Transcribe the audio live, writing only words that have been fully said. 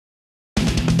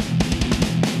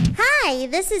Hi,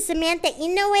 this is Samantha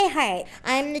Inoue Harte.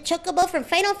 I'm the Chocobo from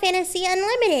Final Fantasy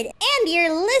Unlimited, and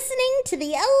you're listening to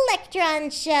the Electron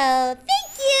Show.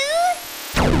 Thank you!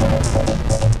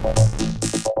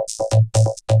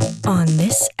 On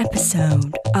this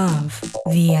episode of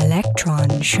the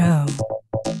Electron Show,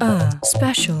 a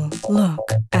special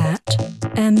look at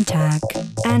MTAC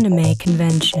Anime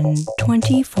Convention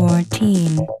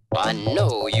 2014. I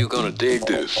know you're gonna dig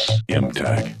this.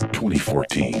 MTAC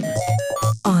 2014.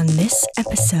 On this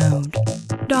episode,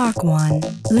 Dark One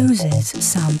loses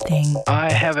something.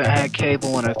 I haven't had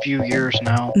cable in a few years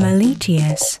now.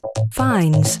 Meletius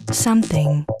finds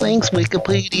something. Thanks,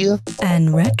 Wikipedia.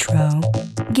 And Retro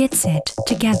gets it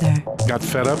together. Got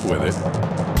fed up with it.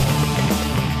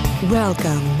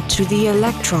 Welcome to the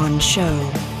Electron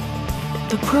Show,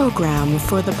 the program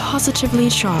for the positively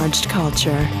charged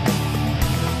culture.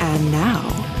 And now,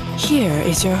 here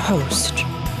is your host,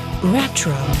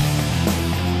 Retro.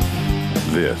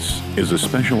 This is a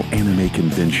special anime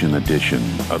convention edition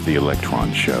of the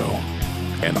Electron Show.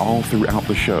 And all throughout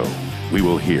the show, we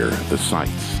will hear the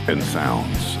sights and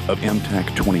sounds of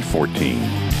MTAC 2014.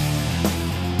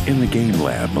 In the Game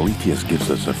Lab, Meletius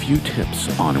gives us a few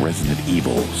tips on Resident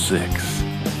Evil 6.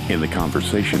 In the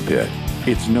Conversation Pit,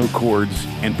 it's no cords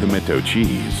and pimento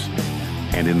cheese.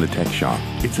 And in the Tech Shop,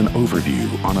 it's an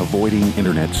overview on avoiding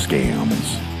internet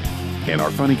scams. And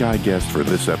our funny guy guest for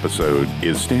this episode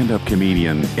is stand-up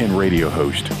comedian and radio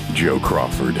host Joe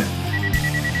Crawford.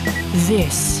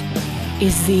 This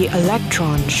is the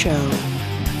Electron Show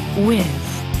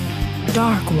with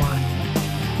Dark One,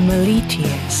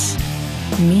 Meletius,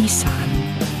 Misun,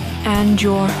 and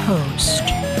your host,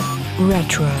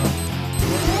 Retro.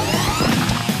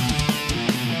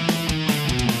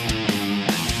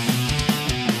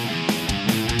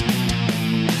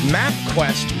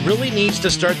 MapQuest really needs to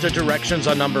start the directions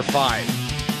on number 5.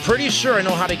 Pretty sure I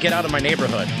know how to get out of my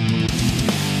neighborhood.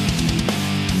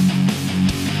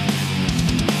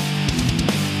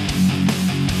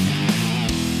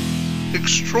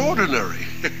 Extraordinary.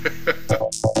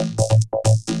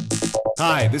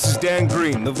 Hi, this is Dan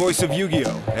Green, the voice of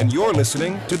YuGioh, and you're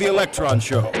listening to The Electron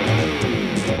Show.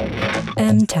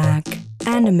 MTAC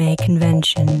Anime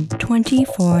Convention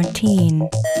 2014.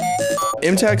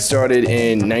 MTAC started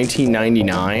in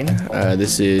 1999.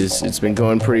 It's been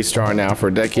going pretty strong now for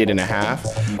a decade and a half.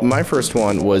 My first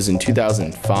one was in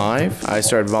 2005. I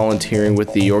started volunteering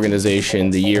with the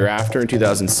organization the year after in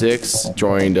 2006,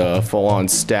 joined a full-on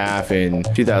staff in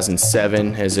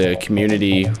 2007 as a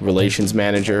community relations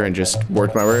manager and just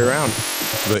worked my way around.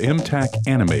 The MTAC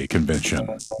Anime Convention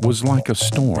was like a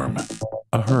storm,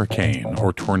 a hurricane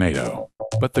or tornado,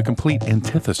 but the complete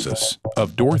antithesis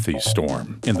of Dorothy's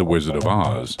storm in The Wizard of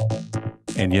Oz.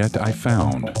 And yet I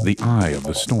found the eye of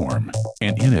the storm,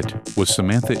 and in it was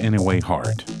Samantha Inoue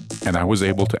Harte, and I was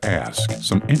able to ask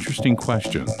some interesting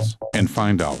questions and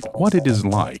find out what it is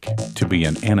like to be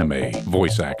an anime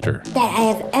voice actor. That I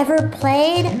have ever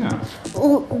played? Yeah.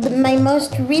 My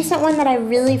most recent one that I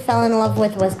really fell in love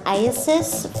with was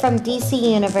Isis from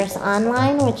DC Universe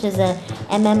Online, which is a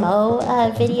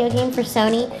MMO video game for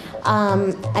Sony.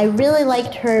 I really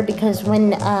liked her because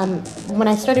when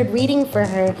I started reading for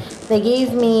her, they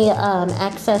gave me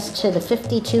access to the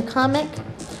 52 comic,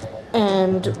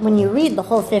 and when you read the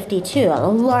whole 52, a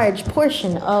large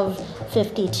portion of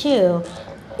 52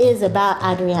 is about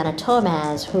Adriana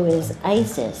Tomaz, who is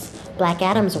Isis, Black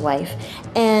Adam's wife.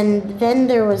 And then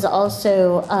there was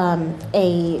also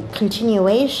a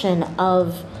continuation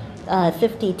of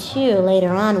 52 later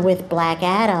on with Black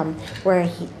Adam, where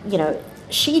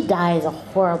she dies a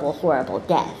horrible, horrible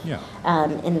death. Yeah.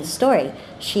 In the story.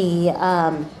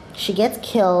 She gets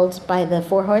killed by the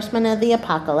 4 horsemen of the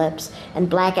apocalypse, and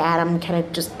Black Adam kind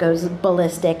of just goes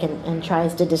ballistic and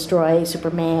tries to destroy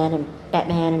Superman and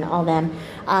Batman and all them.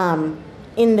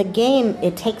 In the game,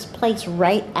 it takes place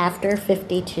right after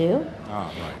 52. Oh,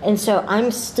 right. And so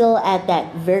I'm still at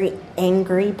that very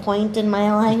angry point in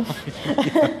my life,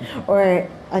 or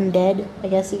undead, I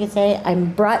guess you could say.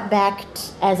 I'm brought back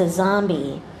as a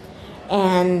zombie,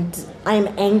 and I'm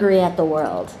angry at the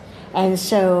world. And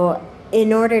so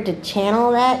in order to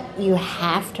channel that, you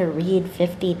have to read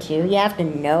 52. You have to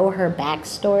know her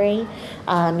backstory.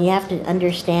 You have to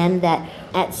understand that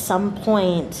at some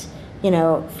point,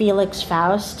 Felix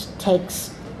Faust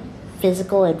takes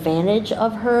physical advantage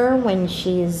of her when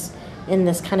she's in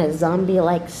this kind of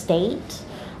zombie-like state.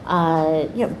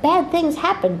 Bad things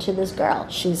happen to this girl.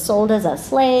 She's sold as a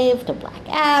slave to Black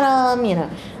Adam.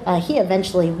 He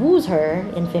eventually woos her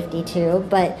in 52,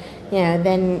 but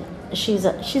then she's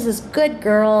this good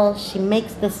girl. She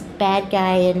makes this bad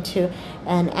guy into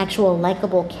an actual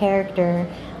likable character.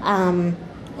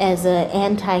 as an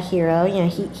anti-hero,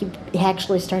 he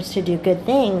actually starts to do good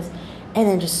things, and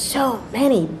then just so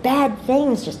many bad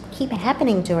things just keep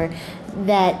happening to her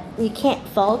that you can't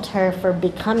fault her for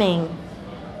becoming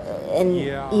an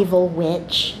evil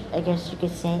witch, I guess you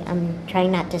could say. I'm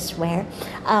trying not to swear.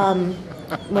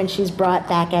 When she's brought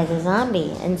back as a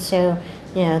zombie. And so,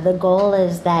 the goal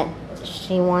is that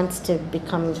she wants to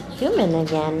become human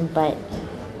again, but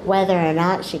whether or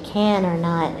not she can or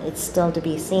not, it's still to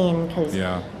be seen, because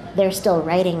they're still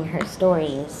writing her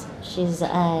stories. She's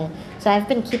so I've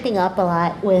been keeping up a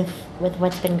lot with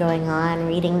what's been going on,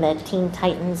 reading the Teen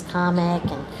Titans comic,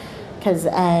 and because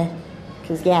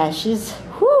she's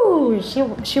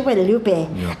she would loop it.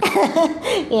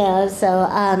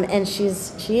 And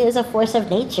she is a force of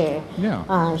nature.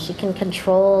 She can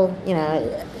control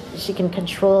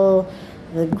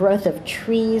the growth of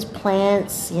trees,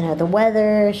 plants, the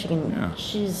weather. She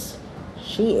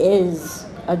is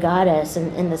a goddess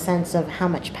in the sense of how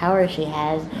much power she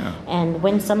has. And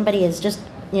when somebody has just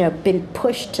been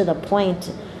pushed to the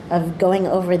point of going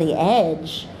over the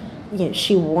edge,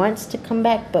 she wants to come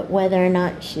back, but whether or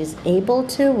not she's able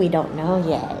to, we don't know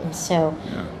yet. And so,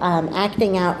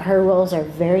 acting out her roles are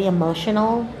very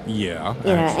emotional.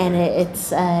 And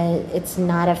it's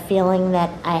not a feeling that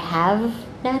I have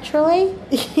naturally.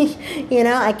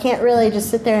 I can't really just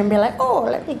sit there and be like, oh,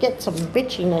 let me get some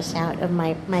bitchiness out of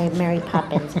my Mary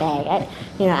Poppins bag.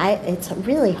 It's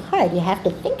really hard. You have to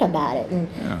think about it, and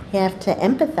you have to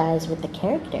empathize with the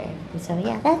character. And so,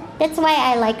 that's why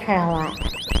I like her a lot.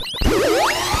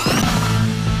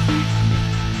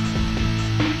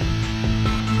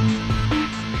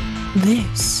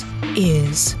 This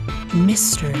is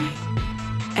Mystery,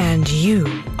 and you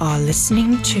are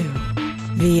listening to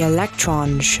The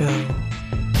Electron Show.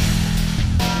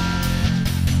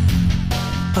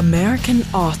 American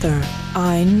author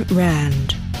Ayn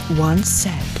Rand once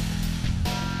said,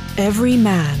 "Every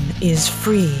man is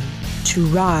free to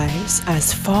rise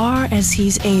as far as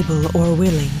he's able or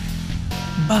willing,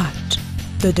 but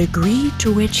the degree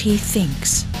to which he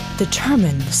thinks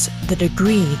determines the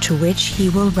degree to which he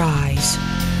will rise."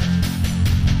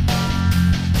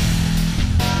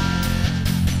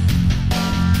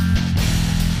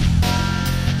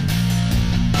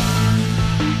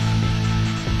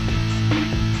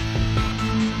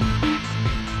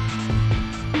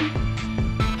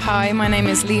 Hi, my name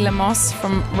is Leela Moss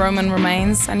from Roman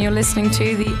Remains, and you're listening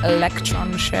to The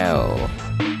Electron Show.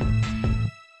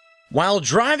 While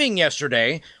driving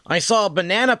yesterday, I saw a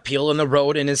banana peel in the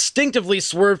road and instinctively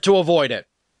swerved to avoid it.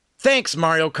 Thanks,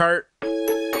 Mario Kart.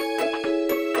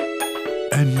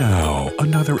 And now,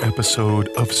 another episode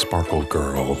of Sparkle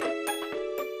Girl.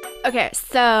 Okay,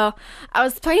 so I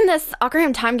was playing this Ocarina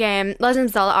of Time game, Legend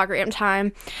of Zelda Ocarina of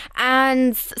Time,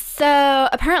 and so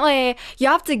apparently you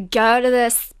have to go to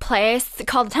this place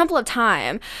called the Temple of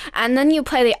Time, and then you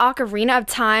play the Ocarina of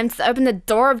Time to open the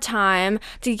Door of Time,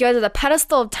 to go to the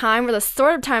Pedestal of Time where the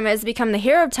Sword of Time is, to become the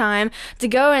Hero of Time, to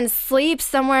go and sleep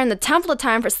somewhere in the Temple of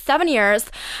Time for 7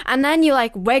 years, and then you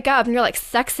wake up and you're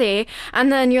sexy,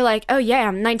 and then you're oh yeah,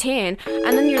 I'm 19,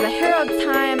 and then you're the Hero of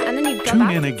Time, and then you go Tune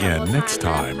back in to the again Temple of next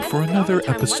time for another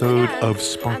episode of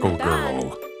Sparkle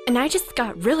Girl. And I just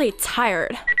got really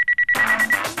tired.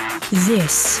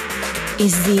 This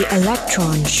is the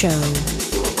Electron Show.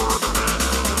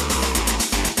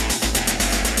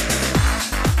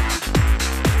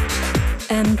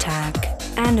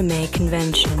 MTAC Anime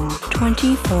Convention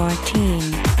 2014.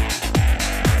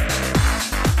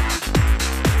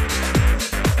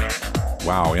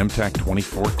 Wow, MTAC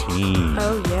 2014.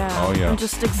 Oh, yeah. Oh, yeah. I'm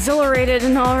just exhilarated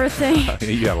and everything.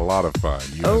 You had a lot of fun.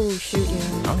 Shoot,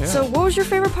 yeah. Oh, yeah. So what was your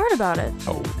favorite part about it?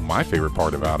 Oh, my favorite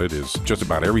part about it is just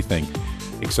about everything,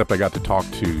 except I got to talk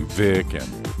to Vic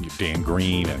and Dan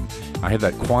Green, and I had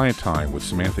that quiet time with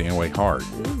Samantha Inoue Harte.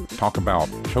 Talk about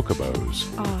chocobos,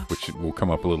 which will come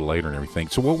up a little later and everything.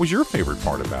 So what was your favorite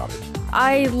part about it?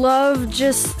 I love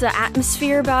just the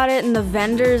atmosphere about it, and the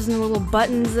vendors and the little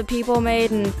buttons that people made,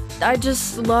 and I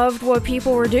just loved what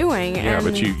people were doing. Yeah, and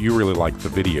but you really liked the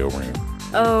video room.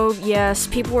 Oh, yes,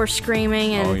 people were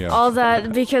screaming and all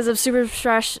that because of Super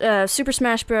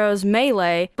Smash Bros.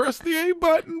 Melee. Press the A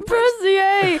button! Press the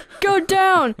A! Go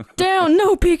down! Down!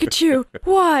 No, Pikachu!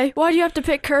 Why? Why do you have to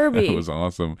pick Kirby? That was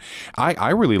awesome. I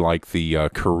really like the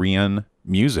Korean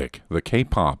music, the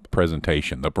K-pop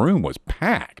presentation. The room was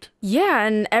packed. Yeah,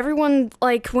 and everyone,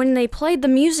 when they played the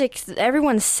music,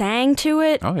 everyone sang to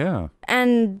it. Oh, yeah.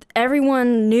 And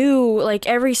everyone knew,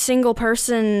 every single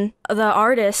person, the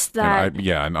artist that...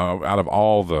 And out of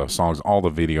all the songs, all the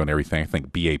video and everything, I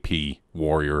think BAP,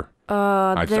 Warrior.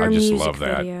 I just music love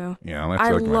that. video. Yeah, that's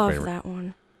I my love favorite. that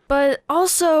one. But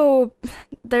also,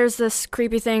 there's this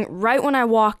creepy thing right when I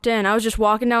walked in. I was just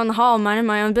walking down the hall, minding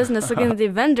my own business, looking at the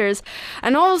vendors,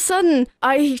 and all of a sudden,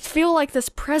 I feel like this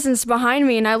presence behind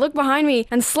me, and I look behind me,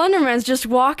 and Slenderman's just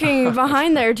walking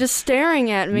behind there, just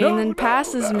staring at me, and then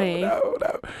passes me.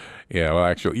 Yeah, well,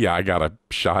 actually, yeah, I got a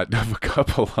shot of a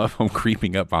couple of them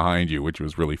creeping up behind you, which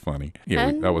was really funny.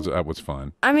 Yeah, that was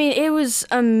fun. I mean, it was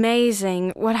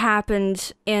amazing what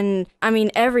happened in,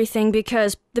 everything,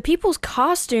 because the people's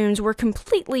costumes were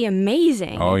completely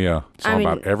amazing. Oh, yeah. It's all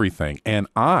about everything. And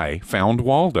I found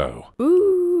Waldo.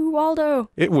 Ooh, Waldo.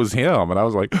 It was him, and I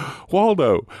was like,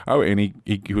 Waldo. Oh, and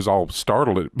he was all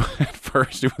startled at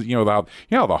first. It was,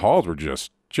 the halls were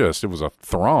just it was a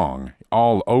throng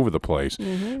all over the place.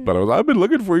 Mm-hmm. But I've been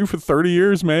looking for you for 30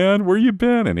 years, man. Where you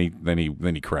been? And then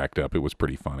he cracked up. It was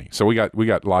pretty funny. So we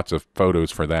got lots of photos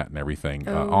for that and everything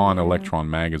on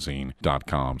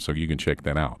electronmagazine.com, so you can check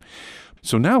that out.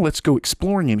 So now let's go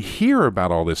exploring and hear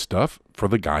about all this stuff for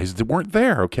the guys that weren't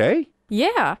there, okay?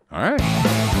 Yeah. All right.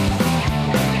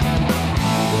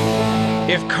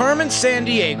 If Carmen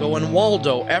Sandiego and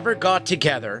Waldo ever got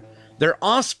together, their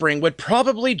offspring would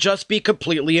probably just be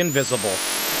completely invisible.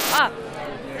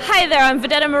 Hi there, I'm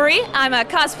Vedetta Marie. I'm a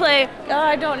cosplay.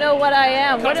 I don't know what I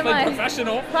am. What am I?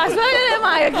 Professional. What am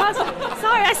I? A cosplay.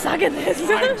 Sorry, I suck at this.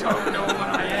 I don't know what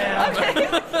I am. Okay.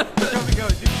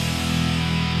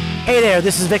 Hey there,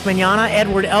 this is Vic Mignogna,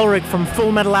 Edward Elric from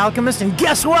Full Metal Alchemist, and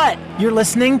guess what? You're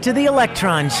listening to The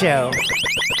Electron Show.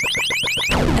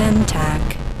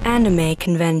 MTAC Anime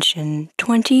Convention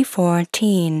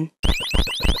 2014.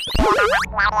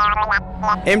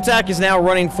 MTAC is now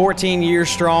running 14 years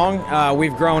strong.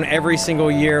 We've grown every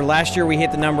single year. Last year we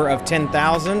hit the number of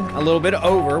 10,000, a little bit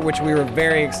over, which we were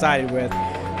very excited with.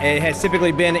 It has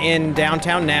typically been in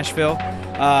downtown Nashville.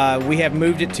 We have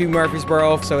moved it to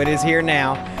Murfreesboro, so it is here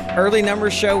now. Early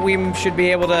numbers show we should be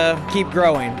able to keep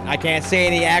growing. I can't say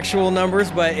any actual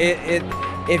numbers, but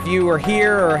if you were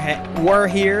here or were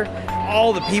here,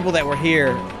 all the people that were here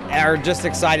are just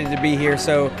excited to be here.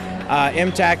 So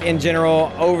MTAC in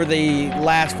general, over the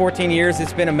last 14 years,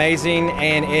 it's been amazing,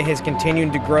 and it has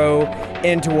continued to grow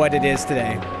into what it is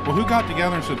today. Well, who got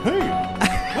together and said, hey,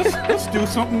 let's do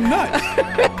something nuts?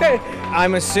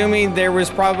 I'm assuming there was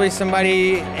probably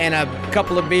somebody and a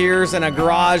couple of beers and a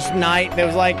garage night that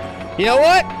was like, you know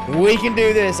what? We can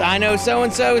do this. I know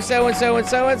so-and-so, so-and-so, and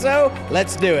so-and-so.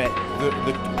 Let's do it.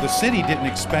 The city didn't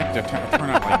expect a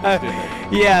turnout like this, did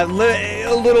they? Yeah,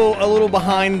 a little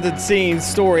behind the scenes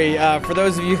story. For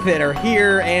those of you that are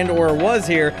here and or was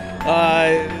here,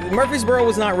 Murfreesboro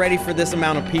was not ready for this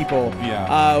amount of people.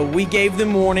 Yeah. We gave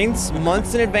them warnings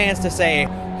months in advance to say,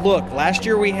 look, last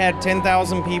year we had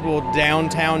 10,000 people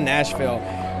downtown Nashville.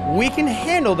 We can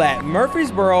handle that.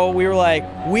 Murfreesboro, we were like,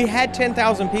 we had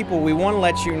 10,000 people. We want to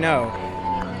let you know.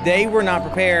 They were not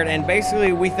prepared, and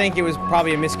basically we think it was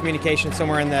probably a miscommunication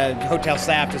somewhere in the hotel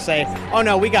staff to say, oh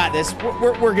no, we got this,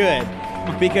 we're good.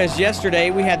 Because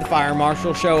yesterday we had the fire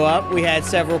marshal show up, we had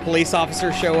several police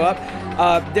officers show up.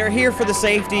 They're here for the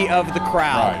safety of the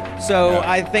crowd. Right. So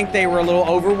yeah. I think they were a little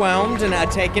overwhelmed and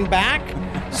taken back.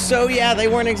 So yeah, they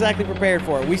weren't exactly prepared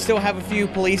for it. We still have a few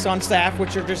police on staff,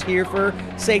 which are just here for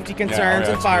safety concerns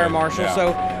and fire marshals. Yeah.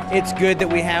 So it's good that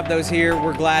we have those here.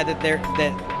 We're glad that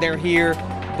they're here,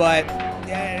 but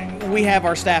we have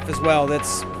our staff as well.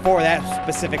 That's for that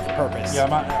specific purpose. Yeah,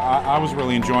 I was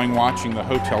really enjoying watching the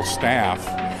hotel staff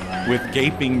with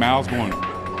gaping mouths, going,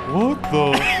 "What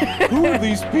the? Who are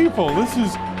these people? This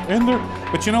is."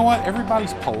 But you know what?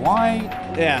 Everybody's polite.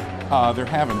 Yeah. They're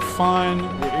having fun.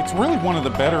 It's really one of the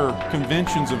better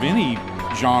conventions of any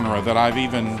genre that I've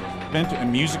even been to,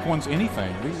 and music ones,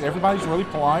 anything. Everybody's really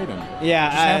polite and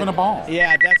just having a ball.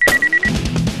 Yeah, that's.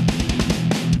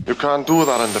 You can't do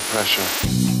that under pressure.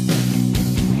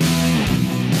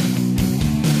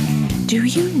 Do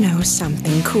you know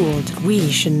something cool that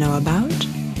we should know about?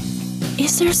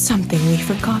 Is there something we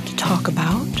forgot to talk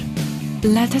about?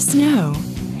 Let us know.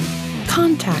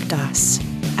 Contact us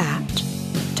at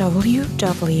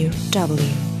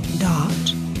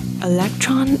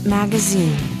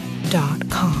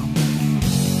www.electronmagazine.com.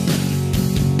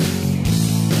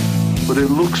 But it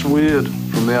looks weird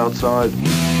from the outside.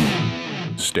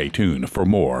 Stay tuned for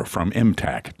more from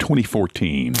MTAC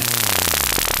 2014.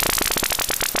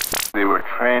 They were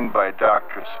trained by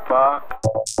Dr. Spock.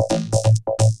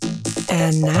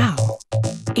 And now,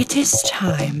 it is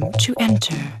time to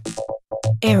enter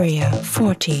Area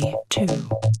 42,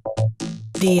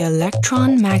 the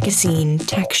Electron Magazine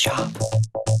Tech Shop.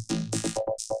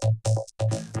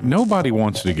 Nobody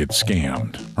wants to get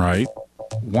scammed, right?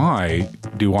 Why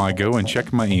do I go and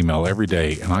check my email every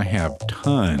day, and I have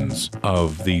tons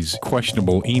of these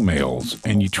questionable emails,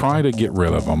 and you try to get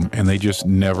rid of them, and they just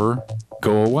never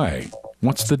go away.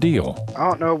 What's the deal? I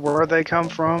don't know where they come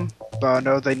from, but I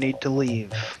know they need to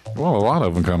leave. Well, a lot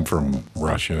of them come from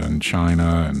Russia and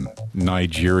China and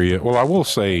Nigeria. Well, I will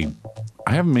say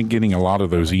I haven't been getting a lot of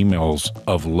those emails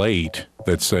of late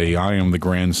that say, I am the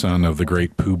grandson of the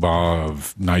great Poobah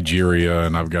of Nigeria,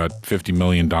 and I've got $50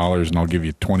 million, and I'll give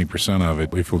you 20% of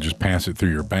it if you'll just pass it through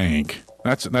your bank.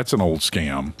 That's an old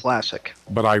scam. Classic.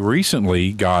 But I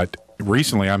recently,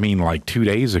 I mean like 2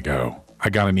 days ago,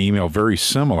 I got an email very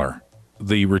similar.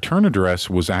 The return address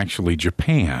was actually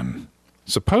Japan.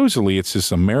 Supposedly, it's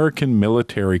this American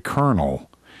military colonel,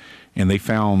 and they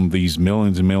found these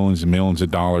millions and millions and millions of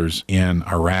dollars in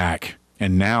Iraq.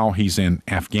 And now he's in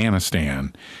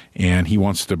Afghanistan, and he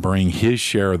wants to bring his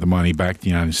share of the money back to the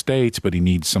United States, but he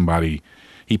needs somebody.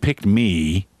 He picked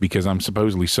me because I'm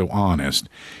supposedly so honest,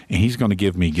 and he's going to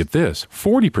give me, get this,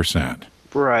 40%.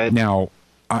 Right. Now,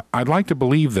 I'd like to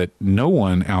believe that no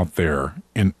one out there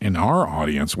in our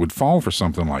audience would fall for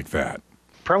something like that.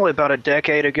 Probably about a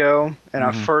decade ago, and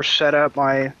I first set up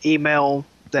my email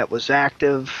that was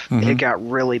active, it got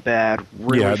really bad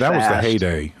really that fast. Was the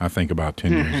heyday, I think, about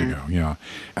 10 years ago. Yeah,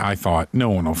 I thought no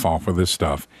one will fall for this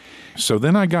stuff. So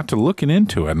then I got to looking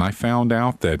into it, and I found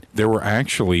out that there were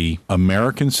actually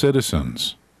American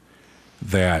citizens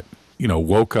that,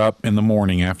 woke up in the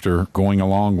morning after going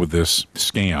along with this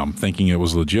scam, thinking it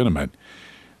was legitimate,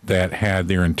 that had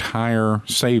their entire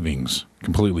savings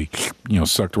completely,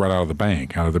 sucked right out of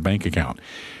their bank account.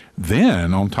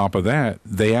 Then, on top of that,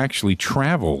 they actually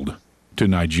traveled to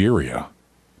Nigeria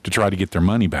to try to get their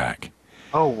money back.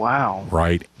 Oh, wow.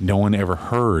 Right? No one ever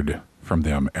heard from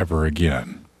them ever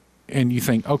again. And you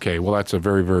think, okay, well, that's a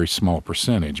very, very small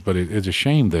percentage, but it's a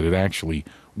shame that it actually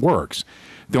works.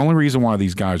 The only reason why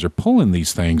these guys are pulling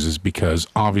these things is because,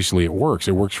 obviously, it works.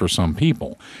 It works for some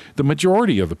people. The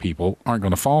majority of the people aren't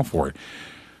going to fall for it.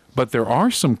 But there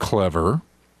are some clever,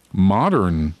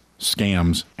 modern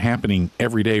scams happening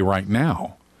every day right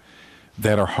now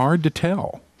that are hard to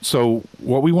tell. So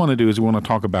what we want to do is we want to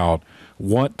talk about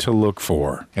what to look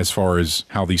for as far as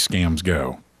how these scams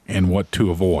go and what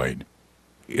to avoid.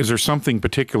 Is there something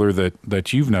particular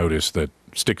that you've noticed that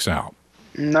sticks out?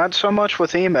 Not so much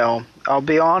with email. I'll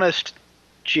be honest,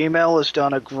 Gmail has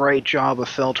done a great job of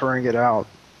filtering it out.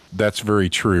 That's very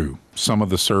true. Some of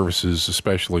the services,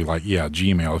 especially like,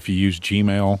 Gmail, if you use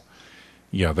Gmail,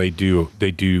 they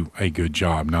do a good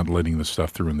job not letting the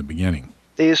stuff through in the beginning.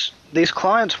 These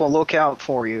clients will look out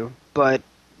for you, but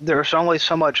there's only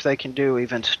so much they can do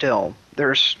even still.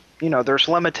 There's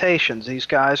limitations. These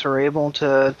guys are able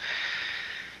to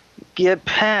get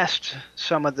past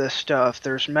some of this stuff.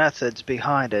 There's methods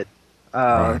behind it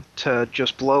to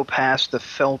just blow past the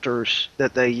filters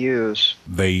that they use.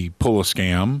 They pull a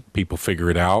scam, people figure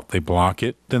it out, they block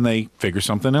it, then they figure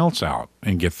something else out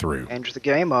and get through. Change the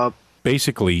game up.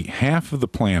 Basically, half of the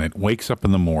planet wakes up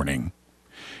in the morning,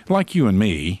 like you and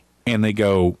me, and they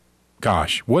go,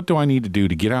 gosh, what do I need to do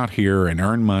to get out here and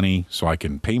earn money so I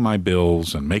can pay my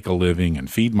bills and make a living and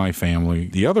feed my family?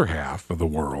 The other half of the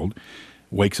world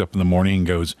wakes up in the morning and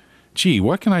goes, gee,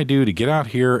 what can I do to get out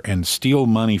here and steal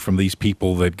money from these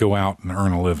people that go out and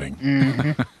earn a living?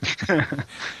 Mm-hmm.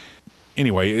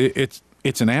 Anyway, it's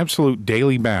an absolute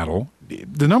daily battle.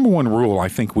 The number one rule I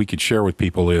think we could share with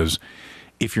people is,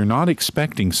 if you're not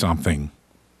expecting something,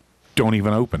 don't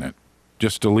even open it.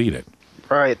 Just delete it.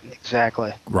 Right,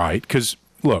 exactly. Right, because,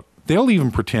 look, they'll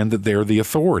even pretend that they're the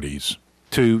authorities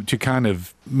to kind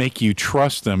of make you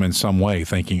trust them in some way,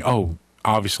 thinking, oh,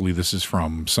 obviously this is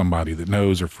from somebody that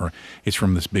knows, or it's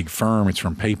from this big firm, it's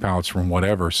from PayPal, it's from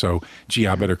whatever, so, gee,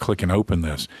 I better click and open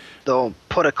this. They'll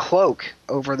put a cloak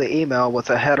over the email with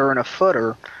a header and a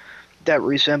footer that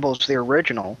resembles the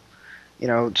original.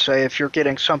 Say if you're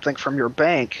getting something from your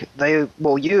bank, they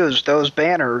will use those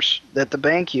banners that the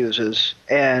bank uses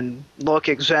and look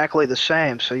exactly the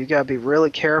same. So you got to be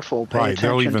really careful, pay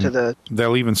attention to the...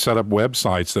 They'll even set up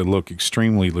websites that look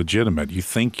extremely legitimate. You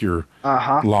think you're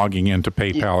logging into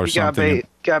PayPal or something. You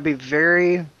got to be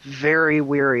very, very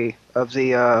wary of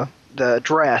the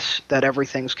address that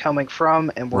everything's coming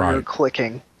from and where you're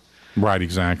clicking. Right,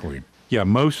 exactly. Yeah,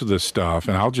 most of this stuff,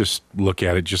 and I'll just look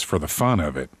at it just for the fun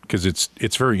of it, because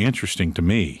it's very interesting to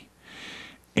me.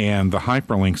 And the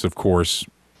hyperlinks, of course,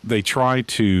 they try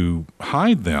to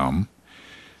hide them,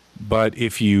 but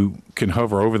if you can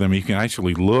hover over them, you can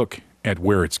actually look at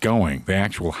where it's going. The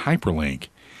actual hyperlink,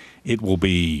 it will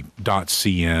be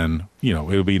 .cn,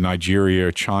 it'll be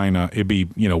Nigeria, China, it'll be,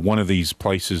 one of these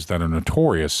places that are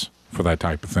notorious for that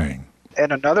type of thing.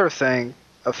 And another thing,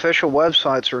 official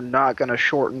websites are not going to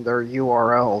shorten their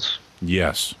URLs.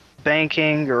 Yes.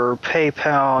 Banking or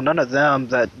PayPal, none of them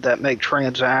that make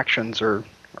transactions are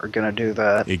going to do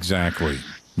that. Exactly.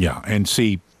 Yeah. And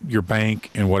see, your bank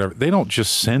and whatever, they don't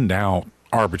just send out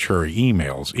arbitrary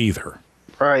emails either.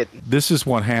 Right. This is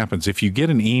what happens. If you get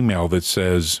an email that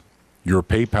says your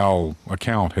PayPal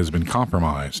account has been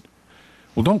compromised,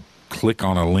 well, don't click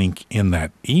on a link in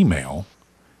that email.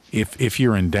 If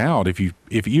you're in doubt, even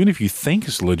if you think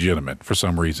it's legitimate for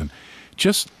some reason,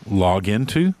 just log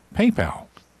into PayPal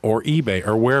or eBay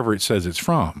or wherever it says it's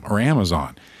from, or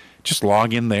Amazon. Just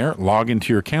log in there, log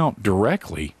into your account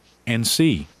directly and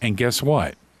see. And guess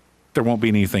what? There won't be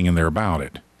anything in there about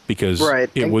it because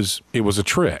it was a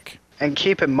trick. And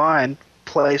keep in mind,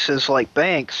 places like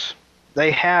banks, they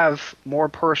have more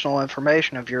personal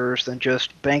information of yours than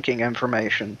just banking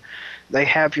information. They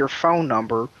have your phone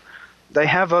number. They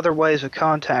have other ways of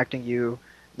contacting you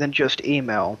than just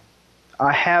email.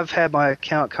 I have had my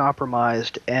account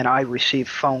compromised, and I receive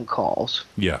phone calls.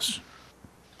 Yes.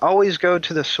 Always go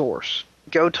to the source.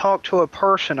 Go talk to a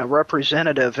person, a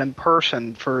representative in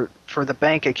person for the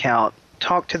bank account.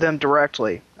 Talk to them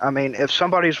directly. I mean, if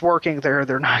somebody's working there,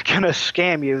 they're not going to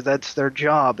scam you. That's their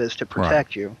job, is to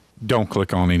protect you. Don't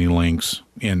click on any links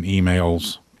in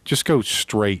emails. Just go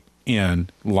straight in,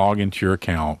 log into your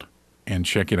account, and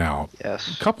check it out.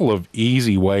 Yes. A couple of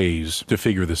easy ways to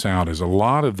figure this out is a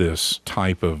lot of this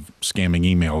type of scamming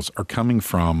emails are coming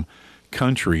from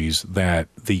countries that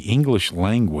the English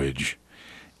language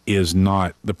is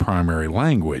not the primary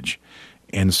language.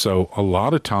 And so a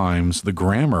lot of times the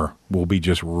grammar will be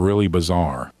just really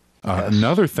bizarre. Yes.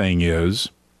 Another thing is,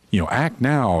 act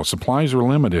now, supplies are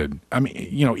limited. I mean,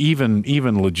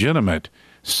 even legitimate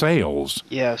sales,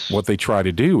 yes, what they try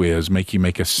to do is make you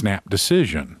make a snap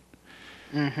decision.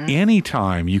 Mm-hmm.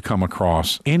 Anytime you come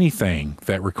across anything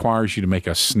that requires you to make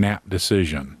a snap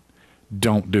decision,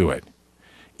 don't do it.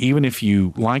 Even if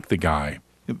you like the guy.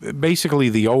 Basically,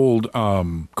 the old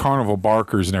carnival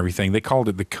barkers and everything, they called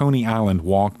it the Coney Island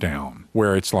walk down,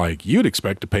 where it's like, you'd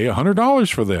expect to pay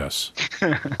 $100 for this,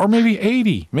 or maybe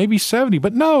 $80, maybe $70,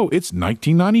 but no, it's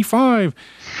 $19.95.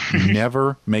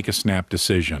 Never make a snap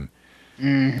decision.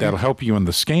 Mm-hmm. That'll help you in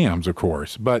the scams, of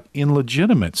course, but in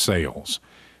legitimate sales,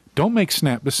 don't make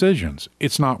snap decisions.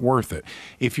 It's not worth it.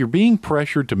 If you're being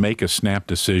pressured to make a snap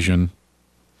decision,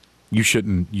 you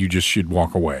shouldn't. You just should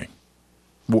walk away.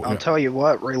 I'll tell you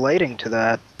what, relating to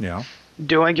that, yeah,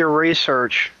 doing your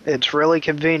research, it's really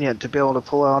convenient to be able to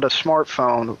pull out a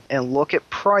smartphone and look at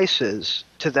prices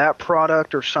to that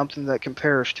product or something that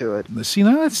compares to it. See,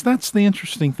 that's the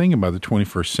interesting thing about the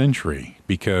 21st century,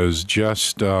 because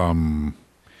just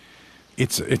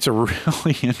it's a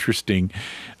really interesting.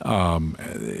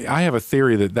 I have a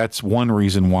theory that that's one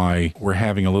reason why we're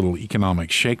having a little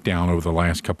economic shakedown over the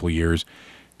last couple of years.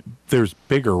 There's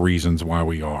bigger reasons why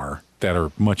we are that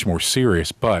are much more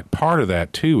serious, but part of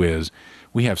that too is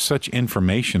we have such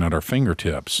information at our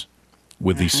fingertips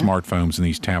with these smartphones and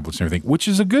these tablets and everything, which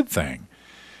is a good thing.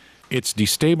 It's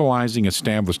destabilizing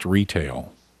established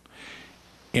retail.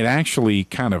 It actually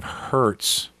kind of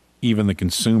hurts even the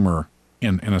consumer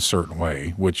in a certain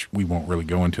way, which we won't really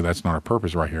go into. That's not our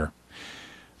purpose right here.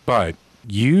 But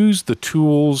use the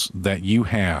tools that you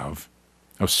have,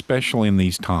 especially in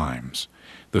these times,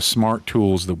 the smart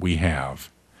tools that we have.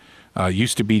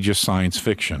 Used to be just science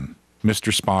fiction.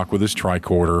 Mr. Spock with his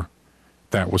tricorder,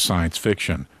 that was science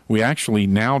fiction. We actually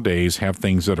nowadays have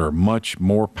things that are much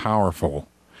more powerful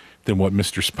than what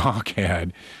Mr. Spock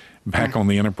had back on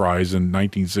the Enterprise in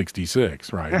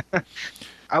 1966, right?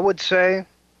 I would say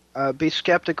be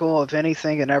skeptical of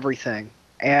anything and everything.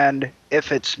 And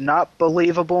if it's not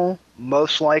believable,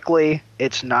 most likely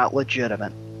it's not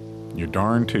legitimate. You're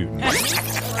darn tootin'.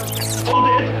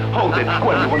 Hold it! Hold it!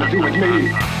 What do you want to do with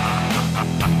me?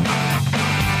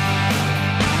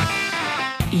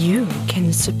 You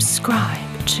can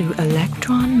subscribe to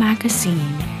Electron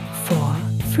Magazine for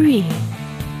free.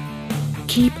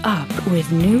 Keep up with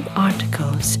new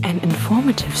articles and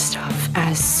informative stuff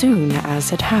as soon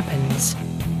as it happens.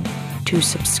 To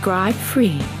subscribe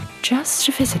free, just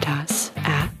visit us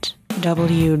at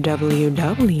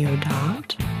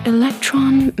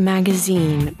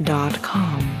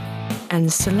www.electronmagazine.com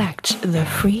and select the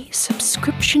free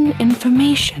subscription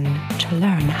information to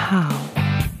learn how.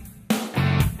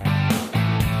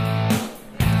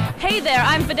 Hey there,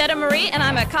 I'm Vedetta Marie, and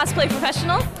I'm a cosplay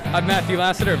professional. I'm Matthew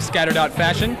Lassiter of Scattered Out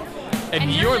Fashion, and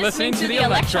you're listening to the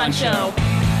Electron Show.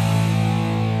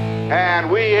 And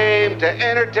we aim to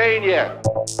entertain you.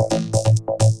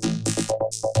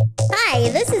 Hi, Hi,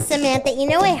 this is Samantha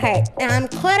Inoue Harte. I'm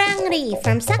Korangri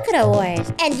from Sakura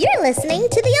Wars, and you're listening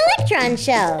to the Electron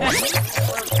Show.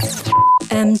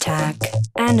 MTAC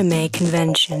Anime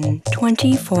Convention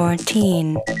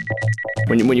 2014.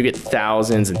 When you get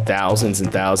thousands and thousands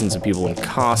and thousands of people in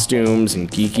costumes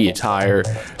and geeky attire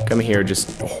coming here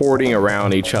just hoarding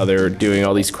around each other, doing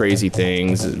all these crazy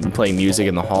things, playing music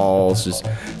in the halls, just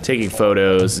taking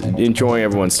photos, enjoying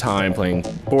everyone's time, playing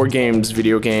board games,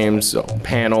 video games,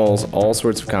 panels, all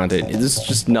sorts of content. This is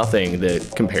just nothing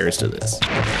that compares to this.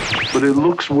 But it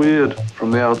looks weird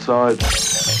from the outside.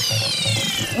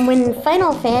 When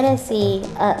Final Fantasy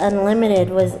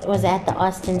Unlimited was at the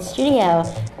Austin studio,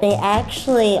 they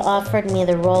actually offered me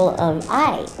the role of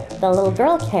Ai, the little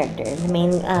girl character, the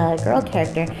main girl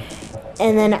character.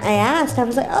 And then I asked, I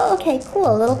was like, oh, okay,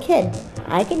 cool, little kid.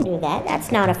 I can do that. That's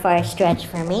not a far stretch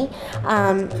for me.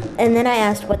 And then I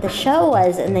asked what the show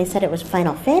was, and they said it was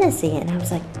Final Fantasy. And I was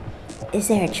like, is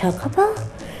there a Chocobo?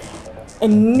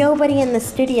 And nobody in the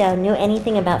studio knew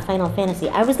anything about Final Fantasy.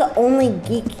 I was the only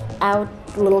geek out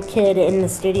little kid in the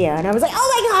studio, and I was like, oh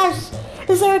my gosh,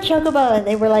 is there a Chocobo? And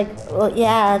they were like, well,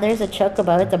 yeah, there's a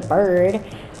Chocobo, it's a bird.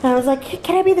 And I was like,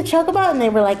 can I be the Chocobo? And they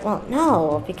were like, well,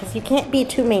 no, because you can't be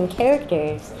two main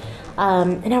characters.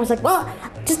 And I was like, well,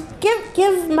 just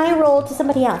give my role to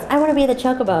somebody else. I want to be the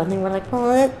Chocobo. And they were like,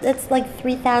 well, that's like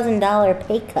 $3,000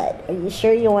 pay cut. Are you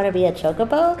sure you want to be a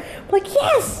Chocobo? I'm like,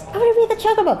 yes, I want to be the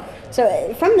Chocobo.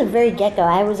 So from the very get-go,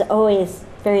 I was always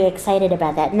very excited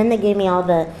about that. And then they gave me all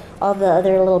the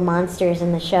other little monsters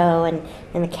in the show and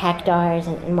the cactars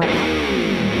and whatnot.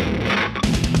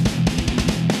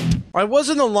 I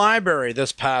was in the library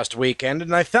this past weekend,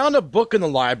 and I found a book in the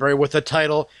library with the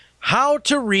title, How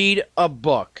to Read a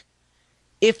Book.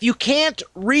 If you can't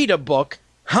read a book,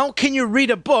 how can you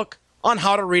read a book on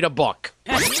how to read a book?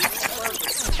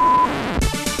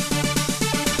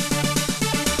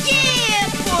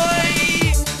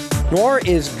 Noir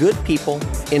is good people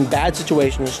in bad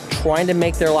situations trying to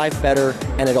make their life better,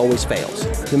 and it always fails.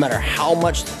 No matter how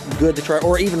much good they try,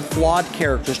 or even flawed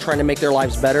characters trying to make their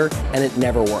lives better, and it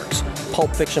never works.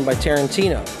 Pulp Fiction by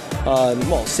Tarantino.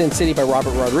 Sin City by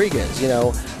Robert Rodriguez.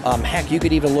 Heck, you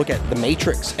could even look at The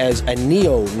Matrix as a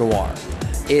neo-noir.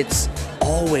 It's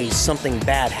always something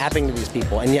bad happening to these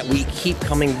people, and yet we keep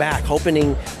coming back,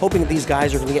 hoping that these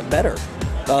guys are going to get better.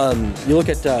 You look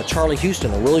at Charlie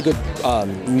Houston, a really good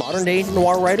modern-day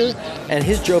noir writer, and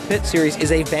his Joe Pitt series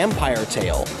is a vampire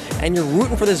tale. And you're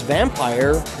rooting for this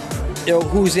vampire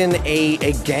who's in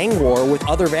a gang war with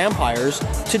other vampires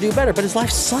to do better, but his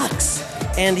life sucks.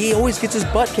 And he always gets his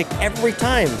butt kicked every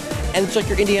time. And it's like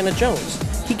your Indiana Jones.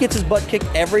 He gets his butt kicked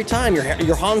every time.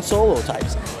 Your Han Solo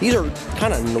types. These are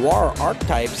kind of noir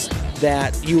archetypes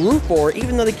that you root for,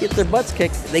 even though they get their butts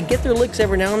kicked. They get their licks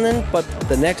every now and then, but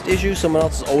the next issue, someone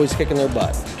else is always kicking their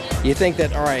butt. You think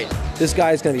that, all right, this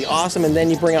guy's going to be awesome, and then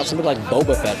you bring out somebody like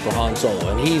Boba Fett for Han Solo,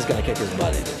 and he's going to kick his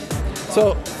butt in.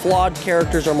 So flawed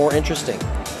characters are more interesting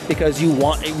because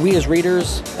we as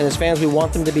readers and as fans, we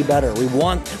want them to be better.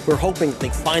 We're hoping they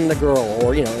find the girl,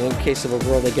 or in case of a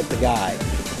girl, they get the guy.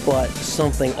 But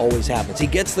something always happens. He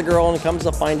gets the girl and comes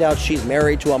to find out she's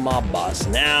married to a mob boss.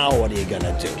 Now what are you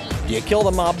gonna do? Do you kill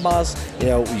the mob boss?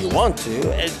 You want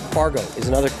to. Fargo is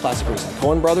another classic reason.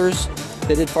 Coen Brothers,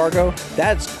 they did Fargo.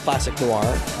 That's classic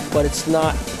noir, but it's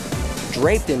not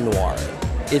draped in noir.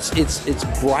 It's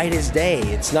bright as day.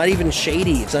 It's not even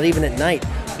shady. It's not even at night.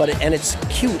 And it's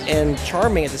cute and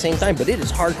charming at the same time. But it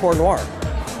is hardcore noir.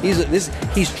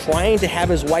 He's trying to have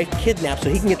his wife kidnapped so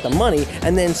he can get the money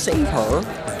and then save her.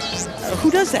 Who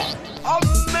does that?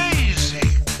 Amazing!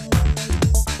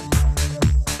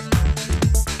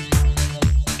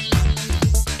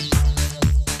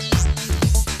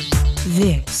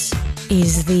 This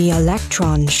is the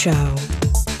Electron Show.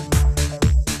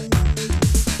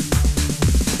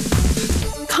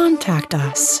 Contact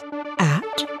us at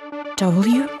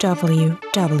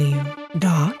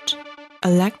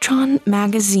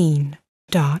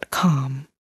www.electronmagazine.com.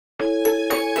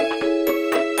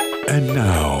 And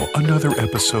now, another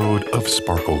episode of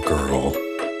Sparkle Girl.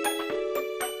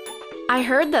 I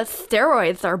heard that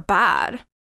steroids are bad.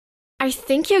 I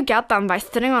think you get them by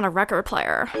sitting on a record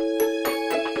player.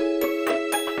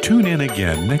 Tune in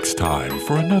again next time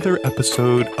for another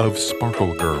episode of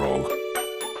Sparkle Girl.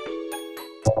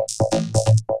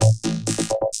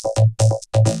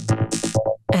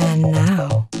 And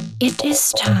now, it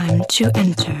is time to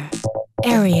enter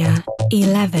Area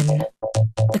 11,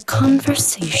 the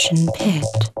Conversation Pit.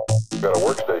 They've got a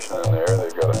workstation in there.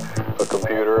 They've got a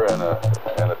computer and a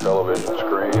television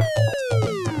screen.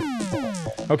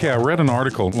 Okay, I read an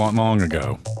article not long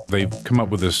ago. They've come up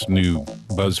with this new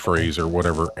buzz phrase or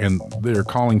whatever, and they're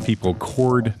calling people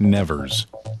cord nevers.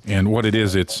 And what it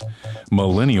is, it's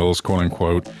millennials, quote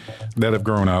unquote, that have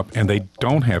grown up and they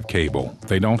don't have cable.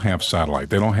 They don't have satellite.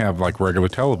 They don't have like regular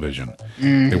television.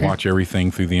 Mm-hmm. They watch everything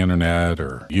through the internet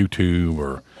or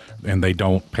YouTube, and they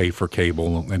don't pay for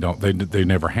cable. They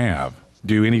never have.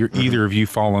 Do either of you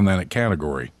fall in that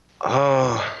category?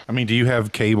 I mean, do you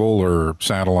have cable or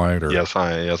satellite? Or Yes,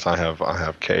 I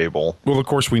have cable. Well, of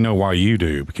course we know why you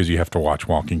do, because you have to watch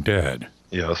Walking Dead.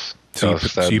 Yes. So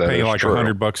you pay like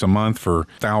 $100 a month for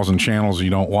 1,000 channels you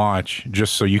don't watch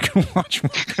just so you can watch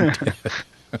Walking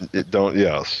Dead.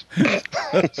 Yes.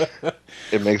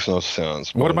 It makes no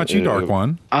sense. What about you, Dark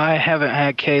One? I haven't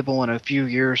had cable in a few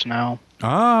years now.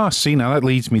 See, now that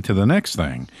leads me to the next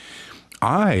thing.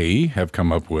 I have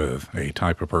come up with a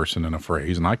type of person and a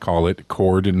phrase, and I call it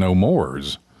cord no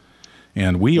mores.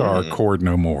 And we are cord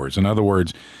no mores. In other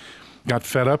words, got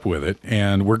fed up with it,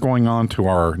 and we're going on to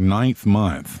our 9th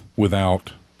month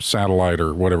without satellite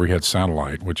or whatever. We had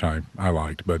satellite, which I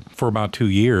liked. But for about 2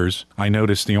 years, I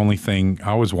noticed the only thing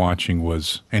I was watching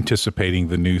was anticipating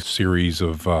the new series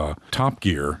of Top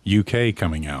Gear UK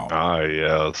coming out.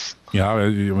 Yes. Yeah,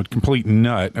 I'm a complete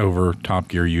nut over Top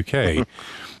Gear UK.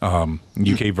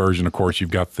 UK version, of course, you've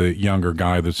got the younger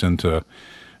guy that's into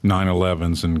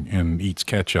 911s and eats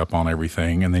ketchup on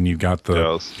everything. And then you've got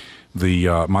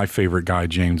the my favorite guy,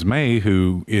 James May,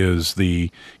 who is the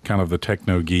kind of the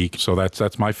techno geek. So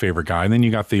that's my favorite guy. And then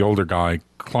you got the older guy,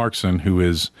 Clarkson, who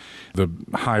is the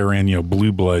higher end,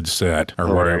 blue blood set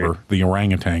or whatever, the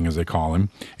orangutan as they call him.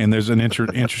 And there's an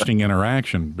interesting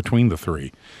interaction between the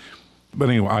three. But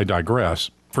anyway, I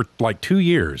digress. For like 2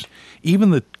 years,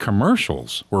 even the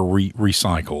commercials were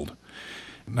recycled.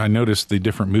 I noticed the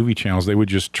different movie channels, they would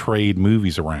just trade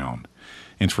movies around.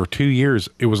 And for 2 years,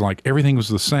 it was like everything was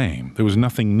the same. There was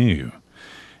nothing new.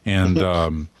 And,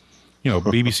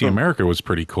 BBC America was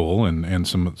pretty cool and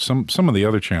some of the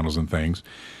other channels and things.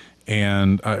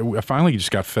 And I finally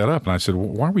just got fed up, and I said, well,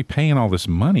 why are we paying all this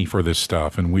money for this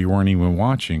stuff? And we weren't even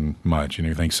watching much and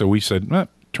everything. So we said,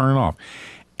 turn it off.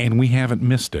 And we haven't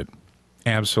missed it.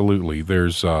 Absolutely.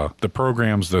 There's the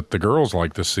programs that the girls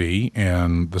like to see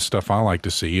and the stuff I like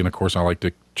to see. And, of course, I like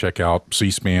to check out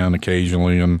C-SPAN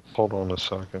occasionally. And hold on a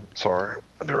second. Sorry.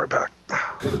 I'll be right back.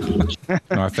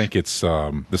 No, I think it's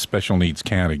the special needs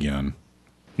cat again.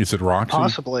 Is it Roxy?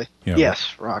 Possibly. Yeah,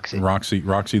 yes, Roxy.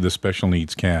 Roxy, the special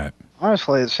needs cat.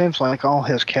 Honestly, it seems like all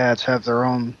his cats have their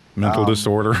own mental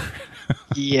disorder.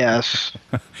 Yes.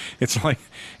 It's like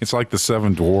the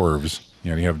Seven Dwarves.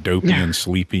 You have Dopey and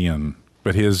Sleepy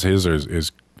but his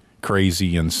is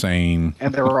crazy, insane.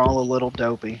 And they were all a little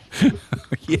dopey.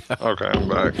 Yeah. Okay, I'm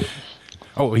back.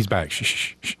 Oh, he's back.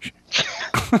 Shh.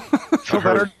 Feel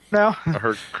better now? I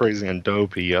heard crazy and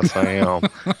dopey. Yes, I am.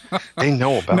 They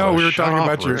know about. No, we were talking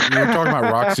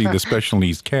about Roxy, the special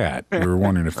needs cat. We were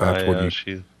wondering if that's what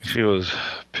she was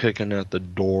picking at the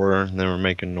door, and they were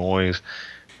making noise.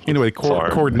 Anyway,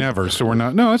 cord nevers. So we're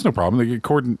not. No, that's no problem.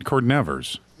 Cord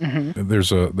nevers. Mm-hmm.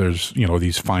 There's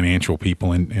these financial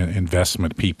people and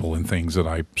investment people and things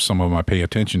that some of them I pay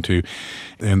attention to,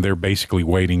 and they're basically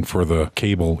waiting for the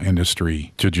cable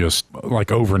industry to just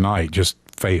like overnight just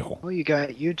fail. Well, you got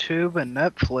YouTube and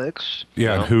Netflix.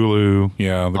 Yeah, and Hulu.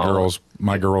 Yeah,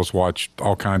 my girls watch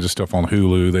all kinds of stuff on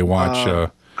Hulu. They watch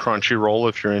Crunchyroll,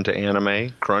 if you're into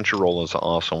anime. Crunchyroll is an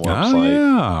awesome website.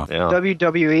 Oh, yeah.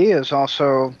 WWE is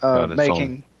also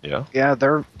making. Yeah,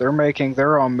 they're making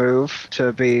their own move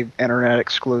to be internet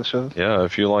exclusive. Yeah,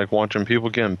 if you like watching people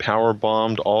getting power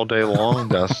bombed all day long,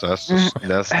 that's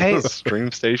the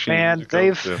stream station. Man,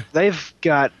 they've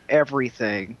got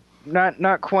everything.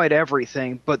 Not quite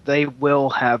everything, but they will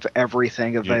have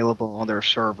everything available on their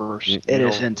servers. It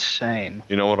is insane.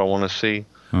 You know what I want to see?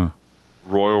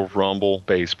 Royal Rumble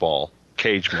baseball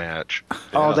cage match.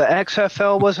 Oh, the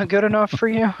XFL wasn't good enough for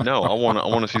you? No, I want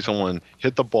to see someone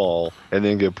hit the ball and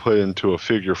then get put into a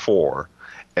figure four,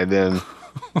 and then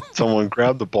someone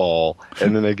grab the ball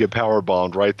and then they get power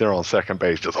bombed right there on second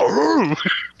base. Just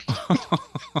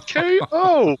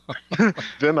KO.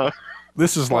 Then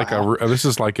This is like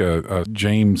a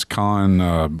James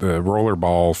Caan the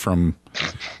rollerball from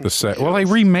the set. Well, they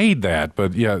remade that,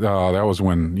 but yeah, that was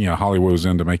when Hollywood was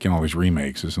into making all these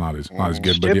remakes. It's not as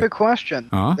good. Stupid question.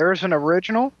 There's an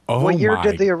original. What year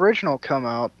did the original come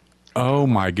out? Oh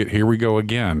my God! Here we go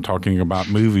again, talking about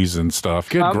movies and stuff.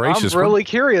 Good gracious! I'm really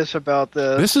curious about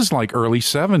this. This is like early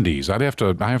 '70s. I have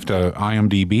to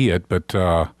IMDb it, but.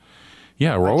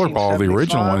 Yeah, Rollerball, the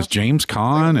original one is James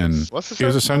Caan, and it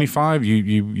was a 75.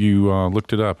 You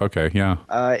looked it up. Okay, yeah.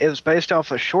 It was based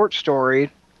off a short story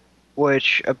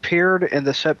which appeared in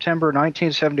the September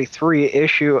 1973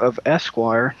 issue of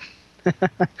Esquire.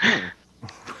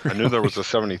 I knew there was a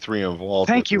 73 involved.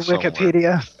 Thank you,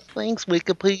 Wikipedia. Thanks,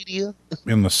 Wikipedia.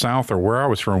 In the South or where I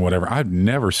was from, whatever, I've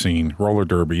never seen roller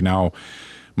derby. Now,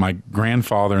 my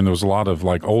grandfather, and there was a lot of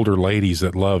like older ladies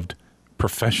that loved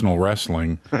professional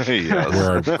wrestling. Yes.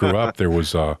 Where I grew up, there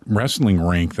was a wrestling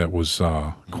rink that was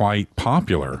quite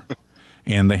popular.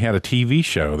 And they had a TV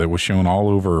show that was shown all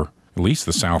over at least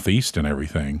the Southeast and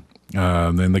everything.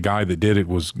 Then the guy that did it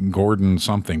was Gordon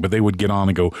something, but they would get on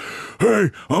and go, "Hey,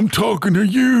 I'm talking to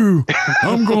you.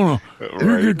 I'm gonna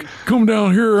you can come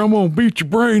down here. I'm gonna beat your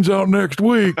brains out next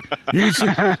week." Yes,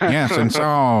 and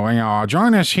so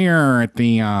join us here at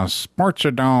the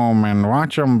Sportsodome and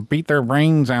watch them beat their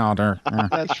brains out.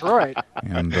 That's right.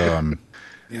 And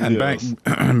and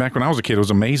back when I was a kid, it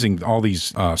was amazing. All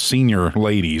these senior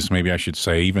ladies, maybe I should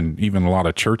say, even a lot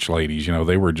of church ladies.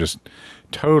 They were just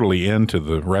totally into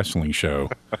the wrestling show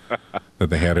that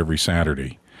they had every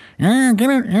Saturday. Yeah, get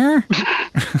it, yeah.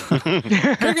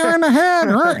 Kick her in the head.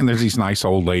 And there's these nice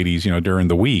old ladies, during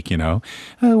the week, oh,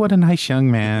 what a nice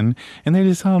young man. And they're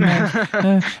just all nice.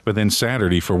 But then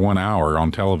Saturday for 1 hour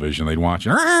on television, they'd watch,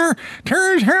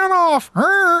 tear his head off.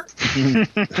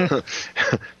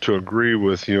 To agree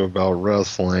with you about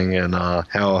wrestling and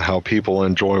how people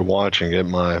enjoy watching it,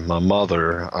 my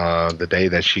mother, the day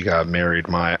that she got married,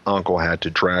 my uncle had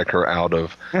to drag her out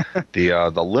of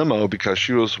the limo because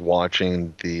she was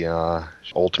watching the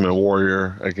Ultimate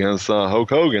Warrior against Hulk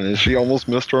Hogan, and she almost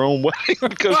missed her own wedding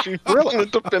because she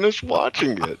wanted to finish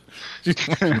watching it.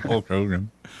 Hulk Hogan.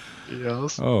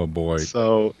 Yes. Oh boy.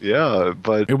 So yeah,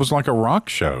 but it was like a rock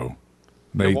show.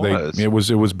 It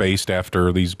was based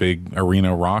after these big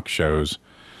arena rock shows.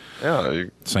 Yeah,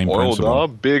 same oiled principle.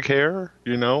 up, big hair,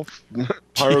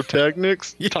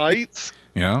 pyrotechnics, tights,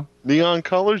 yeah, neon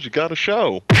colors. You got a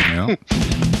show. Yeah.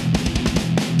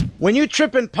 When you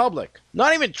trip in public,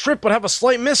 not even trip but have a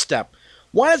slight misstep,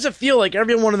 why does it feel like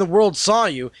everyone in the world saw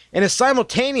you and is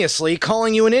simultaneously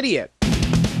calling you an idiot?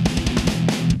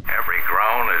 Every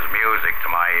groan is music to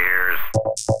my ears.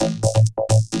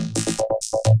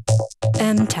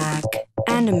 MTAC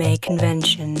Anime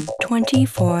Convention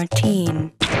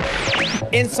 2014.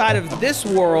 Inside of this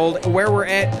world where we're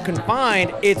at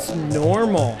confined, it's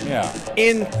normal. Yeah.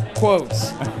 In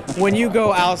quotes. When you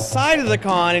go outside of the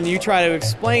con and you try to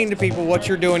explain to people what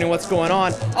you're doing and what's going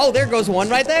on, oh, there goes one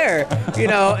right there.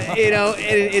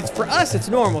 It's for us, it's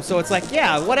normal. So it's like,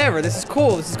 yeah, whatever. This is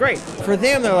cool. This is great. For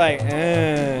them, they're like,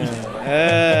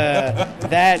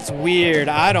 that's weird.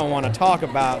 I don't want to talk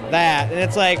about that. And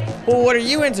it's like, well, what are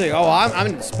you into? Oh, I'm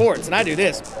into sports and I do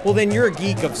this. Well, then you're a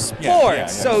geek of sports. Yeah,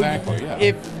 so exactly, yeah.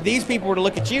 if these people were to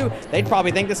look at you, they'd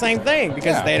probably think the same thing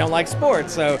because they don't like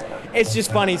sports. So it's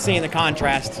just funny seeing the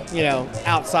contrast,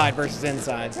 outside versus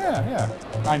inside. Yeah.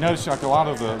 I noticed like a lot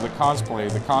of the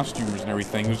cosplay, the costumes and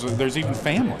everything. There's even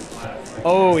families.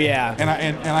 Oh yeah. And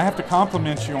I have to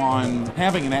compliment you on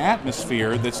having an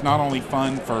atmosphere that's not only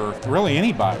fun for really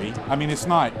anybody. I mean, it's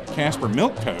not Casper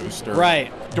Milquetoast or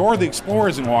right. Dora the Explorer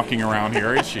isn't walking around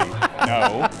here, is she?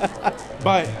 No.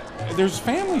 But there's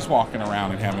families walking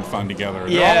around and having fun together.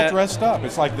 They're all dressed up.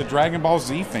 It's like the Dragon Ball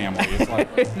Z family. It's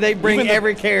like they bring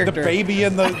every character. The baby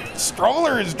in the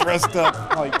stroller is dressed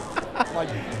up like.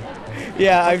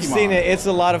 Yeah, I've seen it. It's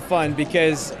a lot of fun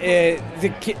because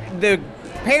the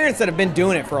parents that have been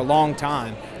doing it for a long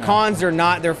time. Yeah. Cons are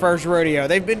not their first rodeo.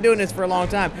 They've been doing this for a long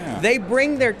time. Yeah. They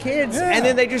bring their kids, and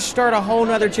then they just start a whole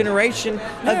nother generation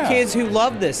of kids who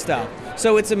love this stuff.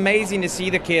 So it's amazing to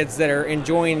see the kids that are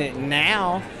enjoying it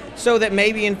now, so that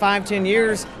maybe in 5-10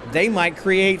 years they might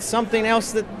create something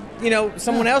else that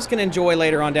someone else can enjoy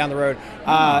later on down the road.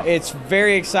 It's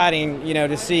very exciting,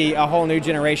 to see a whole new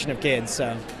generation of kids.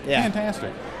 So yeah,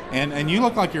 fantastic. And you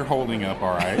look like you're holding up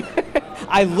all right.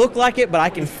 I look like it, but I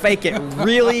can fake it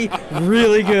really,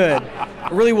 really good.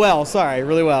 Really well,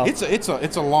 really well. It's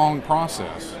a long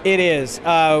process. It is.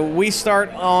 We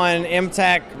start on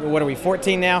MTAC, what are we,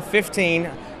 14 now? 15.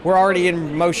 We're already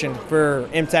in motion for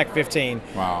MTAC 15.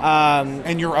 Wow.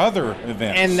 And your other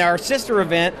events. And our sister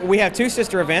event, we have two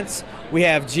sister events. We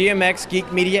have GMX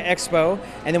Geek Media Expo,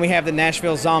 and then we have the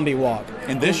Nashville Zombie Walk.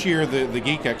 And this year, the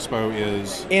Geek Expo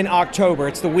is? In October.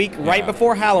 It's the week right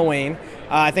before Halloween.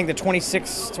 I think the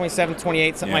 26th, 27th,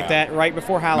 28th, something like that, right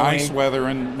before Halloween. Nice weather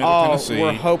in Middle Tennessee.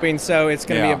 We're hoping so. It's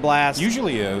going to be a blast.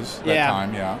 Usually is that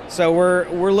time, yeah. So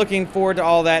we're looking forward to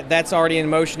all that. That's already in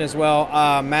motion as well.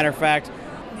 Matter of fact,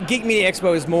 Geek Media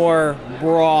Expo is more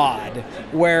broad,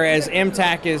 whereas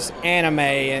MTAC is anime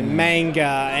and manga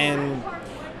and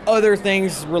other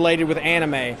things related with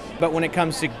anime. But when it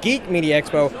comes to Geek Media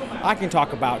Expo, I can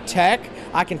talk about tech,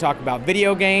 I can talk about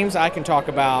video games. I can talk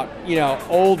about,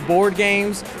 old board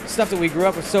games, stuff that we grew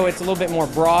up with. So it's a little bit more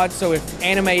broad. So if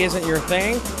anime isn't your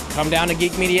thing, come down to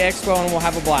Geek Media Expo and we'll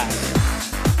have a blast.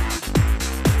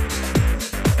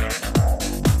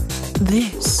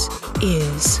 This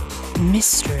is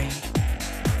Mystery,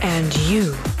 and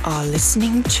you are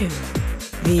listening to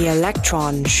The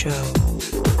Electron Show.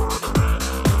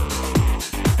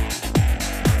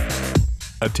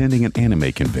 Attending an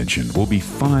anime convention will be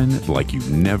fun like you've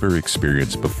never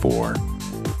experienced before.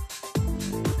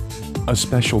 A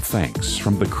special thanks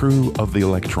from the crew of The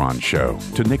Electron Show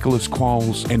to Nicholas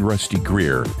Qualls and Rusty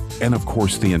Greer, and of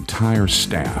course the entire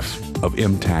staff of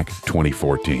MTAC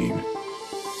 2014.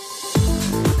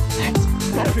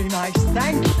 That's very nice.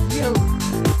 Thank you.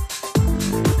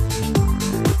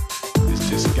 It's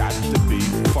just got to be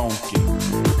funky.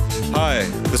 Hi,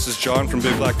 this is John from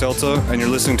Big Black Delta, and you're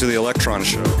listening to The Electron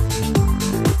Show.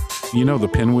 You know the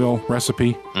pinwheel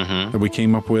recipe that we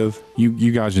came up with?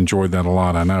 You guys enjoyed that a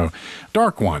lot, I know.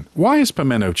 Dark One, why is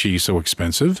pimento cheese so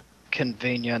expensive?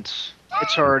 Convenience.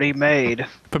 It's already made.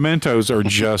 Pimentos are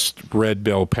just red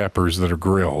bell peppers that are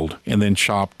grilled and then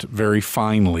chopped very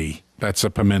finely. That's a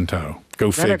pimento. Go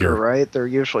Vinegar, figure. right? They're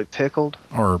usually pickled.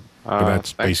 But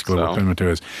that's basically what pimento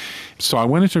is. So I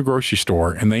went into a grocery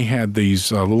store, and they had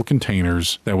these little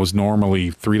containers that was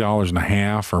normally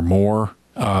 $3.50 or more.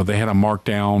 They had them marked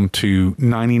down to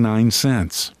 99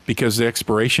 cents because the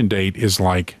expiration date is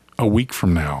like a week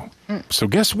from now. So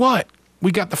guess what?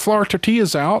 We got the flour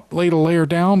tortillas out, laid a layer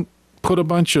down, put a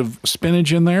bunch of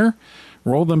spinach in there,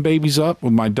 rolled them babies up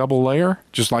with my double layer,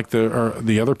 just like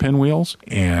the other pinwheels,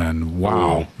 and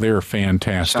wow, they're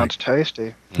fantastic. Sounds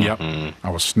tasty. Yep. I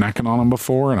was snacking on them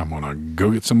before, and I'm going to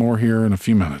go get some more here in a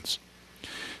few minutes.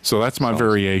 So that's my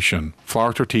variation.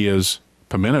 Flour tortillas,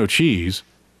 pimento cheese,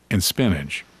 and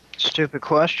spinach. Stupid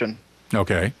question.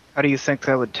 Okay. How do you think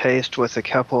that would taste with a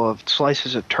couple of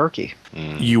slices of turkey?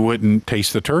 You wouldn't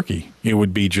taste the turkey. It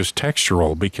would be just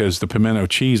textural because the pimento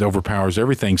cheese overpowers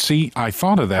everything. See, I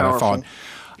thought of that. Powerful. I thought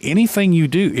anything you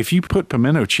do, if you put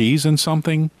pimento cheese in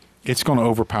something, it's going to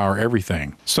overpower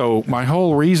everything. So my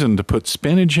whole reason to put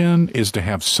spinach in is to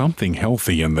have something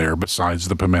healthy in there besides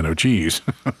the pimento cheese.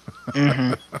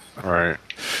 Right.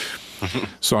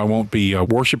 So I won't be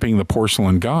worshiping the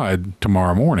porcelain god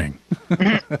tomorrow morning.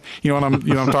 You know what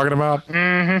I'm talking about?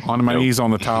 On my knees on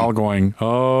the towel going,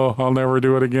 oh, I'll never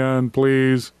do it again,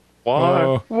 please.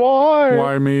 Why? Why?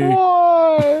 Why me?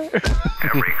 Why?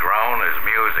 Every groan is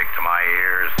music to my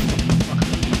ears.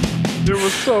 It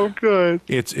was so good.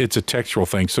 It's a textural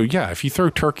thing. So yeah, if you throw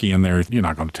turkey in there, you're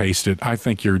not going to taste it. I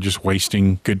think you're just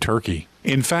wasting good turkey.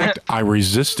 In fact, I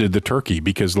resisted the turkey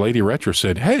because Lady Retro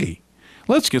said, hey,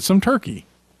 let's get some turkey.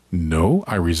 No,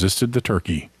 I resisted the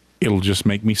turkey. It'll just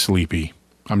make me sleepy.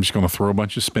 I'm just going to throw a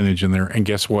bunch of spinach in there, and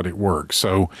guess what? It works.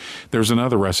 So there's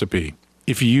another recipe.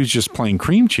 If you use just plain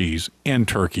cream cheese and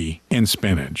turkey and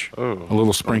spinach, a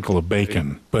little sprinkle of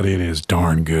bacon, but it is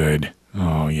darn good.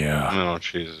 Oh, yeah. No,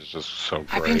 cheese is just so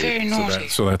great. I've been very naughty.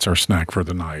 So that's our snack for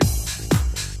the night.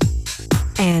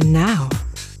 And now,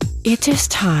 it is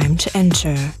time to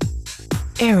enter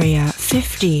Area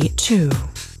 52.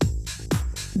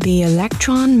 The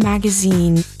Electron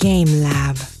Magazine Game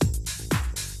Lab.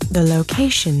 The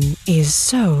location is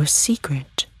so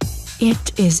secret.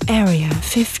 It is Area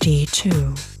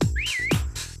 52.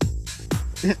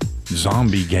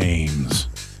 Zombie games.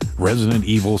 Resident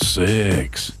Evil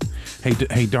 6.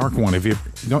 Hey, Dark One,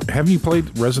 haven't you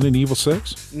played Resident Evil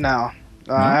 6? No.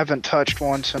 I haven't touched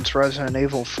one since Resident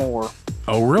Evil 4.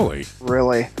 Oh, really?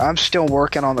 Really. I'm still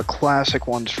working on the classic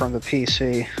ones from the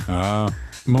PC.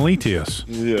 Meletius.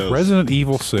 Yes. Resident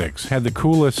Evil 6 had the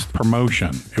coolest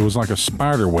promotion. It was like a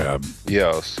spider web.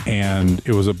 Yes. And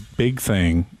it was a big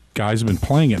thing. Guys have been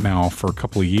playing it now for a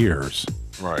couple of years.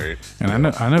 Right. And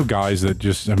I know guys that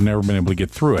just have never been able to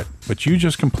get through it. But you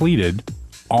just completed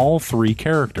all 3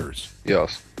 characters.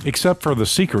 Yes. Except for the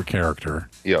secret character.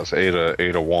 Yes,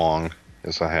 Ada Wong,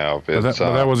 yes I have. But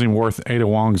that wasn't even worth, Ada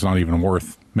Wong's not even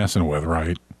worth messing with,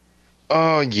 right?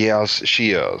 Yes,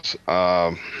 she is.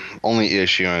 Only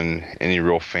issue, and any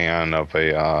real fan of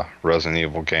a Resident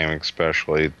Evil game,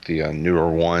 especially the newer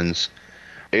ones,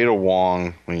 Ada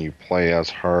Wong, when you play as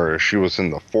her, she was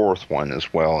in the 4th one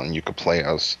as well, and you could play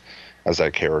as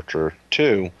that character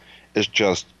too. It's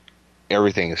just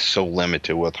everything is so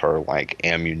limited with her, like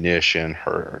ammunition,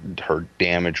 her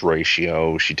damage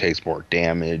ratio. She takes more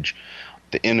damage.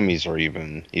 The enemies are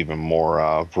even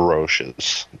more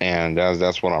ferocious, and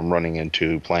that's what I'm running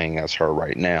into playing as her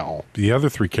right now. The other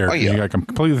 3 characters, you got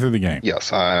completely through the game.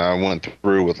 Yes, I went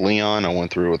through with Leon, I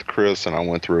went through with Chris, and I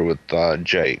went through with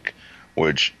Jake,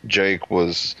 which Jake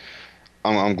was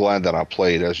I'm glad that I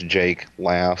played as Jake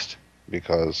last,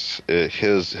 because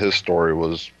his story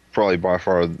was probably by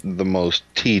far the most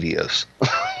tedious.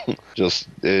 Just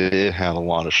it had a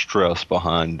lot of stress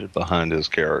behind his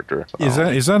character. Is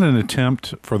that an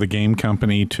attempt for the game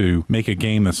company to make a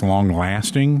game that's long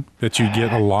lasting, that you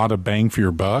get a lot of bang for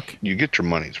your buck? You get your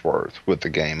money's worth with the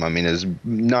game. I mean, it's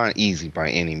not easy by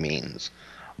any means.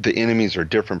 The enemies are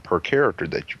different per character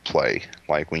that you play.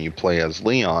 Like when you play as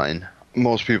Leon,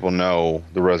 most people know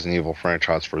the Resident Evil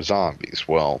franchise for zombies.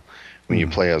 Well, when you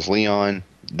play as Leon,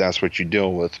 that's what you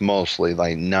deal with mostly.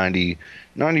 Like 95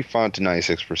 to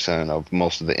 96% of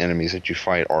most of the enemies that you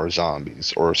fight are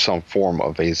zombies or some form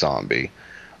of a zombie.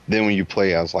 Then when you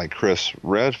play as like Chris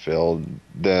Redfield,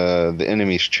 the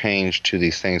enemies change to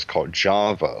these things called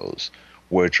Javos,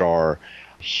 which are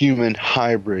human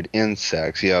hybrid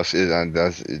insects. Yes,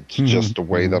 it's just the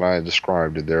way that I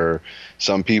described it. There are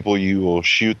some people, you will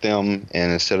shoot them,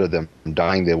 and instead of them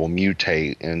dying, they will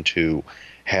mutate into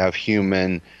half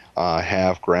human,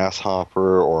 half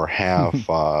grasshopper, or half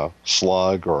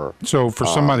slug. Or so for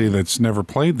somebody that's never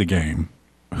played the game,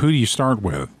 who do you start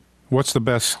with? What's the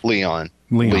best? Leon.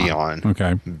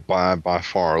 Okay. By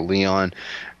far, Leon,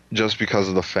 just because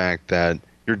of the fact that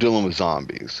you're dealing with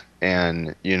zombies,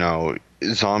 and you know,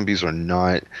 zombies are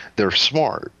not, they're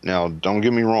smart. Now, don't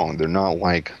get me wrong, they're not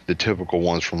like the typical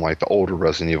ones from like the older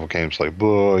Resident Evil games, like,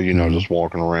 you know, just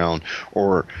walking around,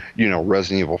 or, you know,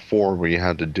 Resident Evil 4, where you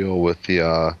had to deal with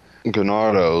the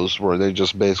Ganados, where they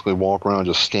just basically walk around,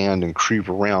 just stand and creep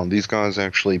around. These guys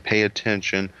actually pay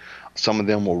attention. Some of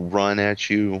them will run at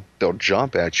you, they'll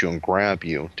jump at you and grab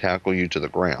you, tackle you to the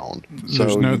ground. So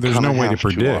there's no way to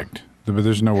predict. But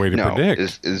there's no way to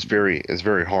predict. It's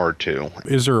very hard to.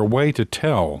 Is there a way to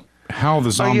tell how the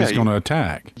zombie's going to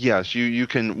attack? Yes, you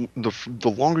can. The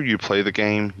longer you play the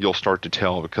game, you'll start to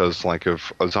tell, because like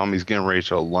if a zombie's getting ready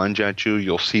to lunge at you,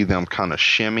 you'll see them kind of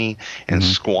shimmy and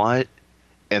squat,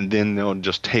 and then they'll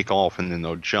just take off and then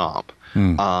they'll jump.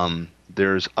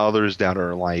 There's others that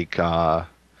are like,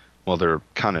 well, they're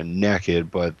kind of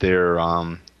naked, but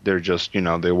they're just, you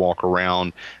know, they walk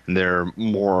around, and they're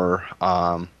more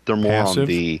passive? on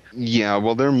the,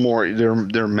 well, they're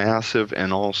massive,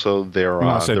 and also they're well,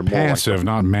 I said they're passive, more like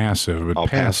not massive, but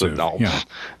passive.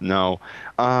 No.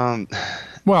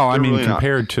 Well, I mean, really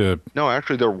compared to... No,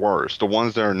 actually, they're worse. The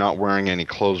ones that are not wearing any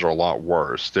clothes are a lot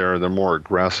worse. They're more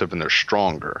aggressive, and they're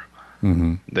stronger.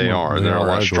 They're a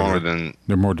lot stronger than...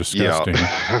 They're more disgusting.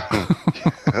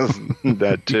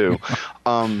 That too.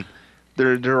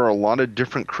 There are a lot of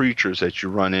different creatures that you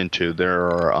run into.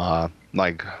 There are,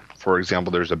 like, for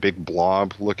example, there's a big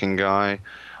blob-looking guy.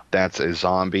 That's a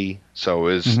zombie. So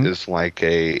it's like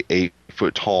a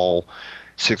 8-foot-tall,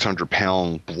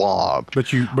 600-pound blob.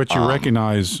 But you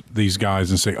recognize these guys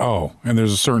and say, oh, and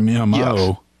there's a certain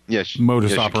MO,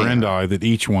 modus operandi that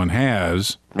each one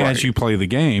has. Right. As you play the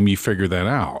game, you figure that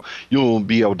out. You'll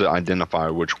be able to identify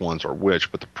which ones are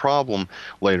which. But the problem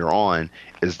later on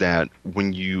is that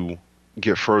when you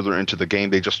get further into the game,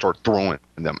 they just start throwing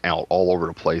them out all over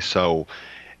the place. So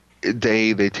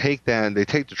they take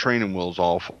the training wheels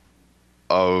off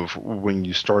of when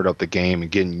you start up the game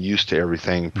and getting used to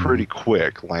everything pretty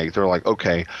quick. Like they're like,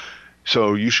 okay,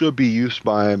 so you should be used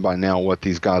by now what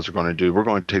these guys are going to do. We're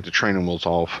going to take the training wheels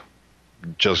off.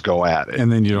 Just go at it.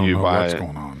 And then you don't know what's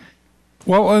going on.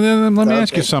 Well, and then let me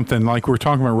ask you something. Like we're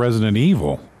talking about Resident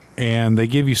Evil, and they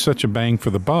give you such a bang for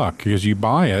the buck because you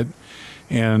buy it.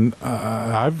 And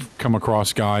I've come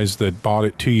across guys that bought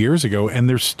it 2 years ago, and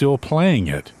they're still playing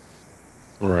it.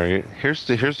 Right. Here's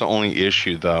the only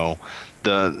issue, though.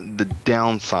 The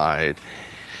downside.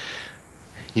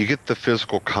 You get the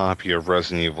physical copy of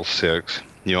Resident Evil 6.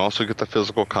 You also get the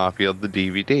physical copy of the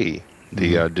DVD,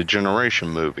 the Degeneration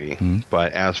movie.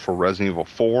 But as for Resident Evil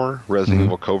 4, Resident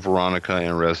Evil Code Veronica,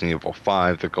 and Resident Evil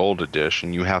 5, the Gold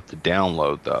Edition, you have to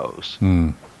download those.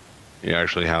 You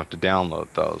actually have to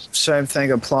download those. Same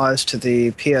thing applies to the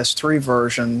PS3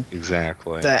 version.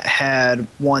 Exactly. That had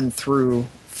 1 through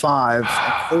 5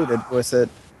 included with it.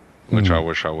 Which I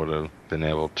wish I would have been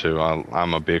able to.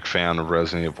 I'm a big fan of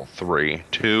Resident Evil 3.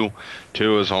 2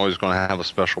 is always going to have a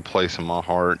special place in my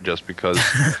heart just because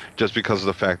of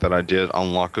the fact that I did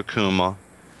unlock Akuma.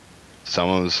 Some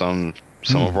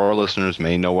of our listeners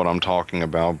may know what I'm talking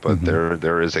about, but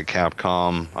there is a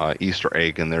Capcom Easter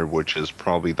egg in there, which is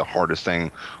probably the hardest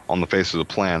thing on the face of the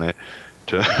planet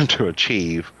to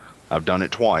achieve. I've done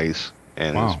it twice,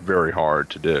 and it's very hard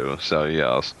to do. So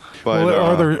yes, but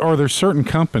are there certain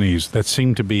companies that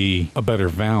seem to be a better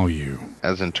value?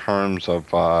 As in terms of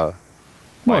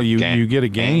Well, you get a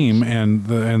game, and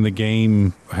the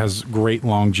game has great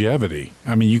longevity.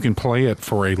 I mean, you can play it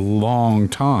for a long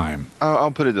time.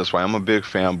 I'll put it this way: I'm a big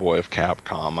fanboy of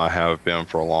Capcom. I have been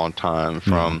for a long time.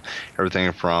 From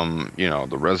everything from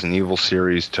the Resident Evil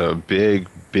series to big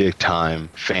time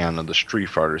fan of the Street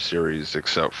Fighter series,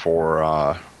 except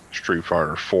for Street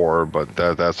Fighter 4. But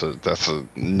that's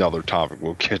another topic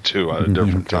we'll get to at a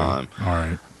different time. All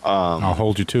right. I'll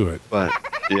hold you to it. But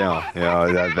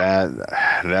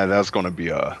that's going to be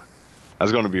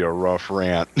a rough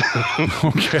rant.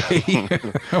 Okay.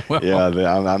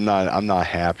 Well, I'm not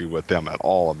happy with them at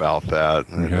all about that.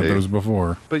 We had those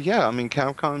before. But yeah, I mean,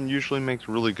 Capcom usually makes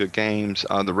really good games.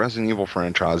 The Resident Evil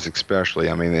franchise,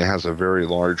 especially. I mean, it has a very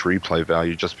large replay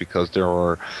value just because there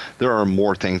are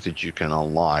more things that you can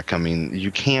unlock. I mean,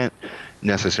 you can't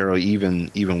necessarily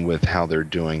even with how they're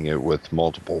doing it with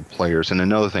multiple players. And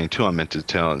another thing too, I meant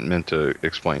to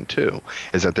explain too,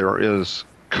 is that there is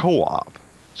co-op.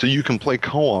 So you can play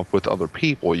co-op with other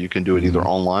people. You can do it either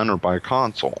online or by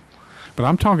console. But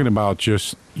I'm talking about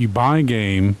just you buy a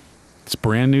game, it's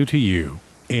brand new to you,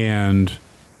 and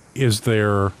is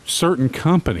there certain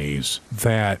companies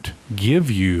that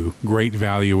give you great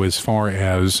value as far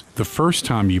as the first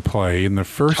time you play and the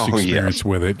first experience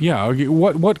with it? Yeah.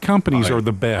 What companies are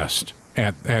the best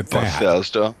at that?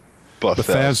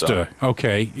 Bethesda.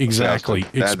 Okay, exactly.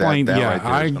 Explain.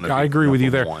 I agree with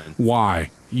you there. Why?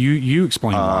 You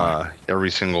explain why. Every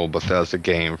single Bethesda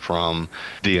game, from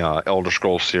the Elder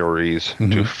Scrolls series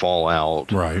to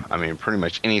Fallout. Right. I mean, pretty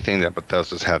much anything that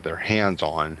Bethesda's had their hands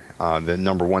on. The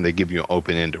number one, they give you an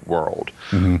open-ended world.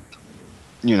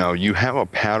 You have a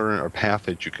pattern or path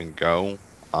that you can go,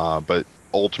 but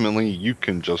ultimately you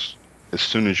can just, as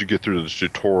soon as you get through the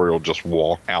tutorial, just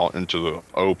walk out into the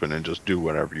open and just do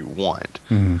whatever you want.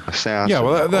 Yeah,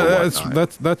 well,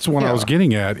 that's what I was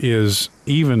getting at, is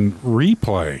even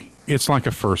replay. It's like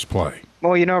a first play.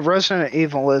 Well, Resident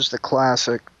Evil is the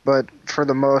classic, but for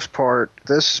the most part,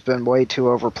 this has been way too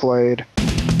overplayed.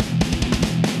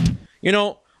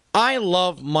 I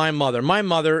love my mother. My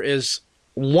mother is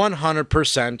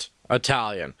 100%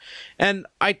 Italian. And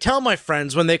I tell my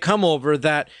friends when they come over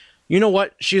that, you know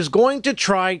what? She's going to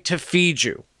try to feed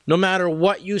you. No matter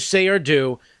what you say or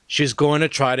do, she's going to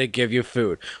try to give you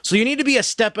food. So you need to be a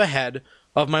step ahead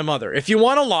of my mother. If you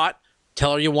want a lot,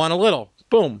 tell her you want a little.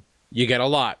 Boom, you get a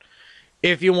lot.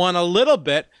 If you want a little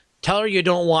bit, tell her you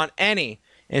don't want any.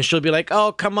 And she'll be like,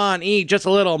 oh, come on, eat just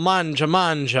a little,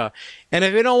 manja. And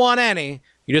if you don't want any,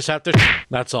 you just have to,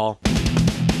 that's all.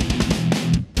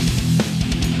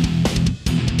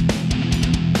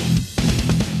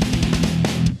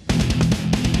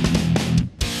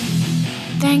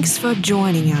 Thanks for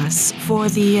joining us for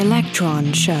the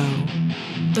Electron Show,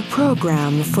 the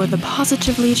program for the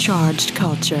positively charged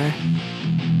culture.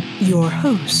 Your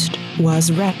host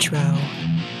was Retro.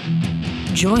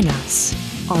 Join us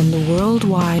on the World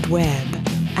Wide Web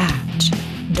at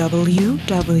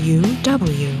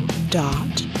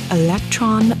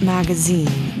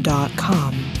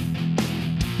www.electronmagazine.com.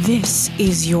 This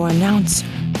is your announcer,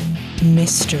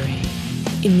 Mystery,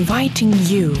 inviting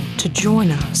you to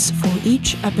join us for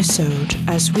each episode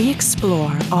as we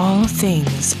explore all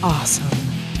things awesome.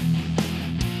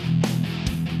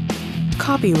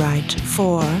 Copyright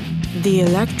for The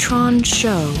Electron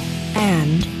Show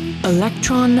and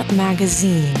Electron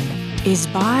Magazine is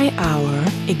by our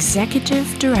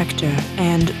Executive Director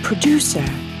and Producer,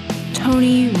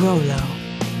 Tony Rollo.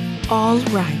 All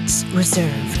rights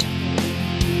reserved.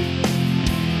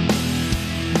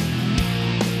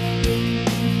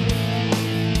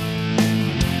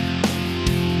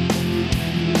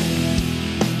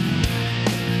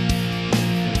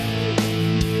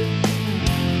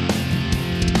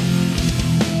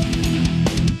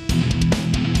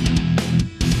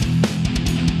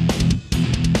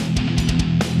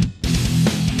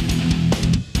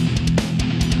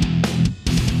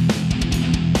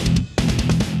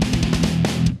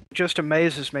 Just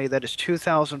amazes me that it's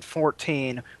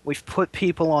 2014, we've put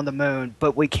people on the moon,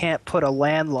 but we can't put a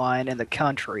landline in the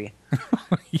country.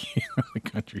 Yeah, the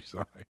countryside.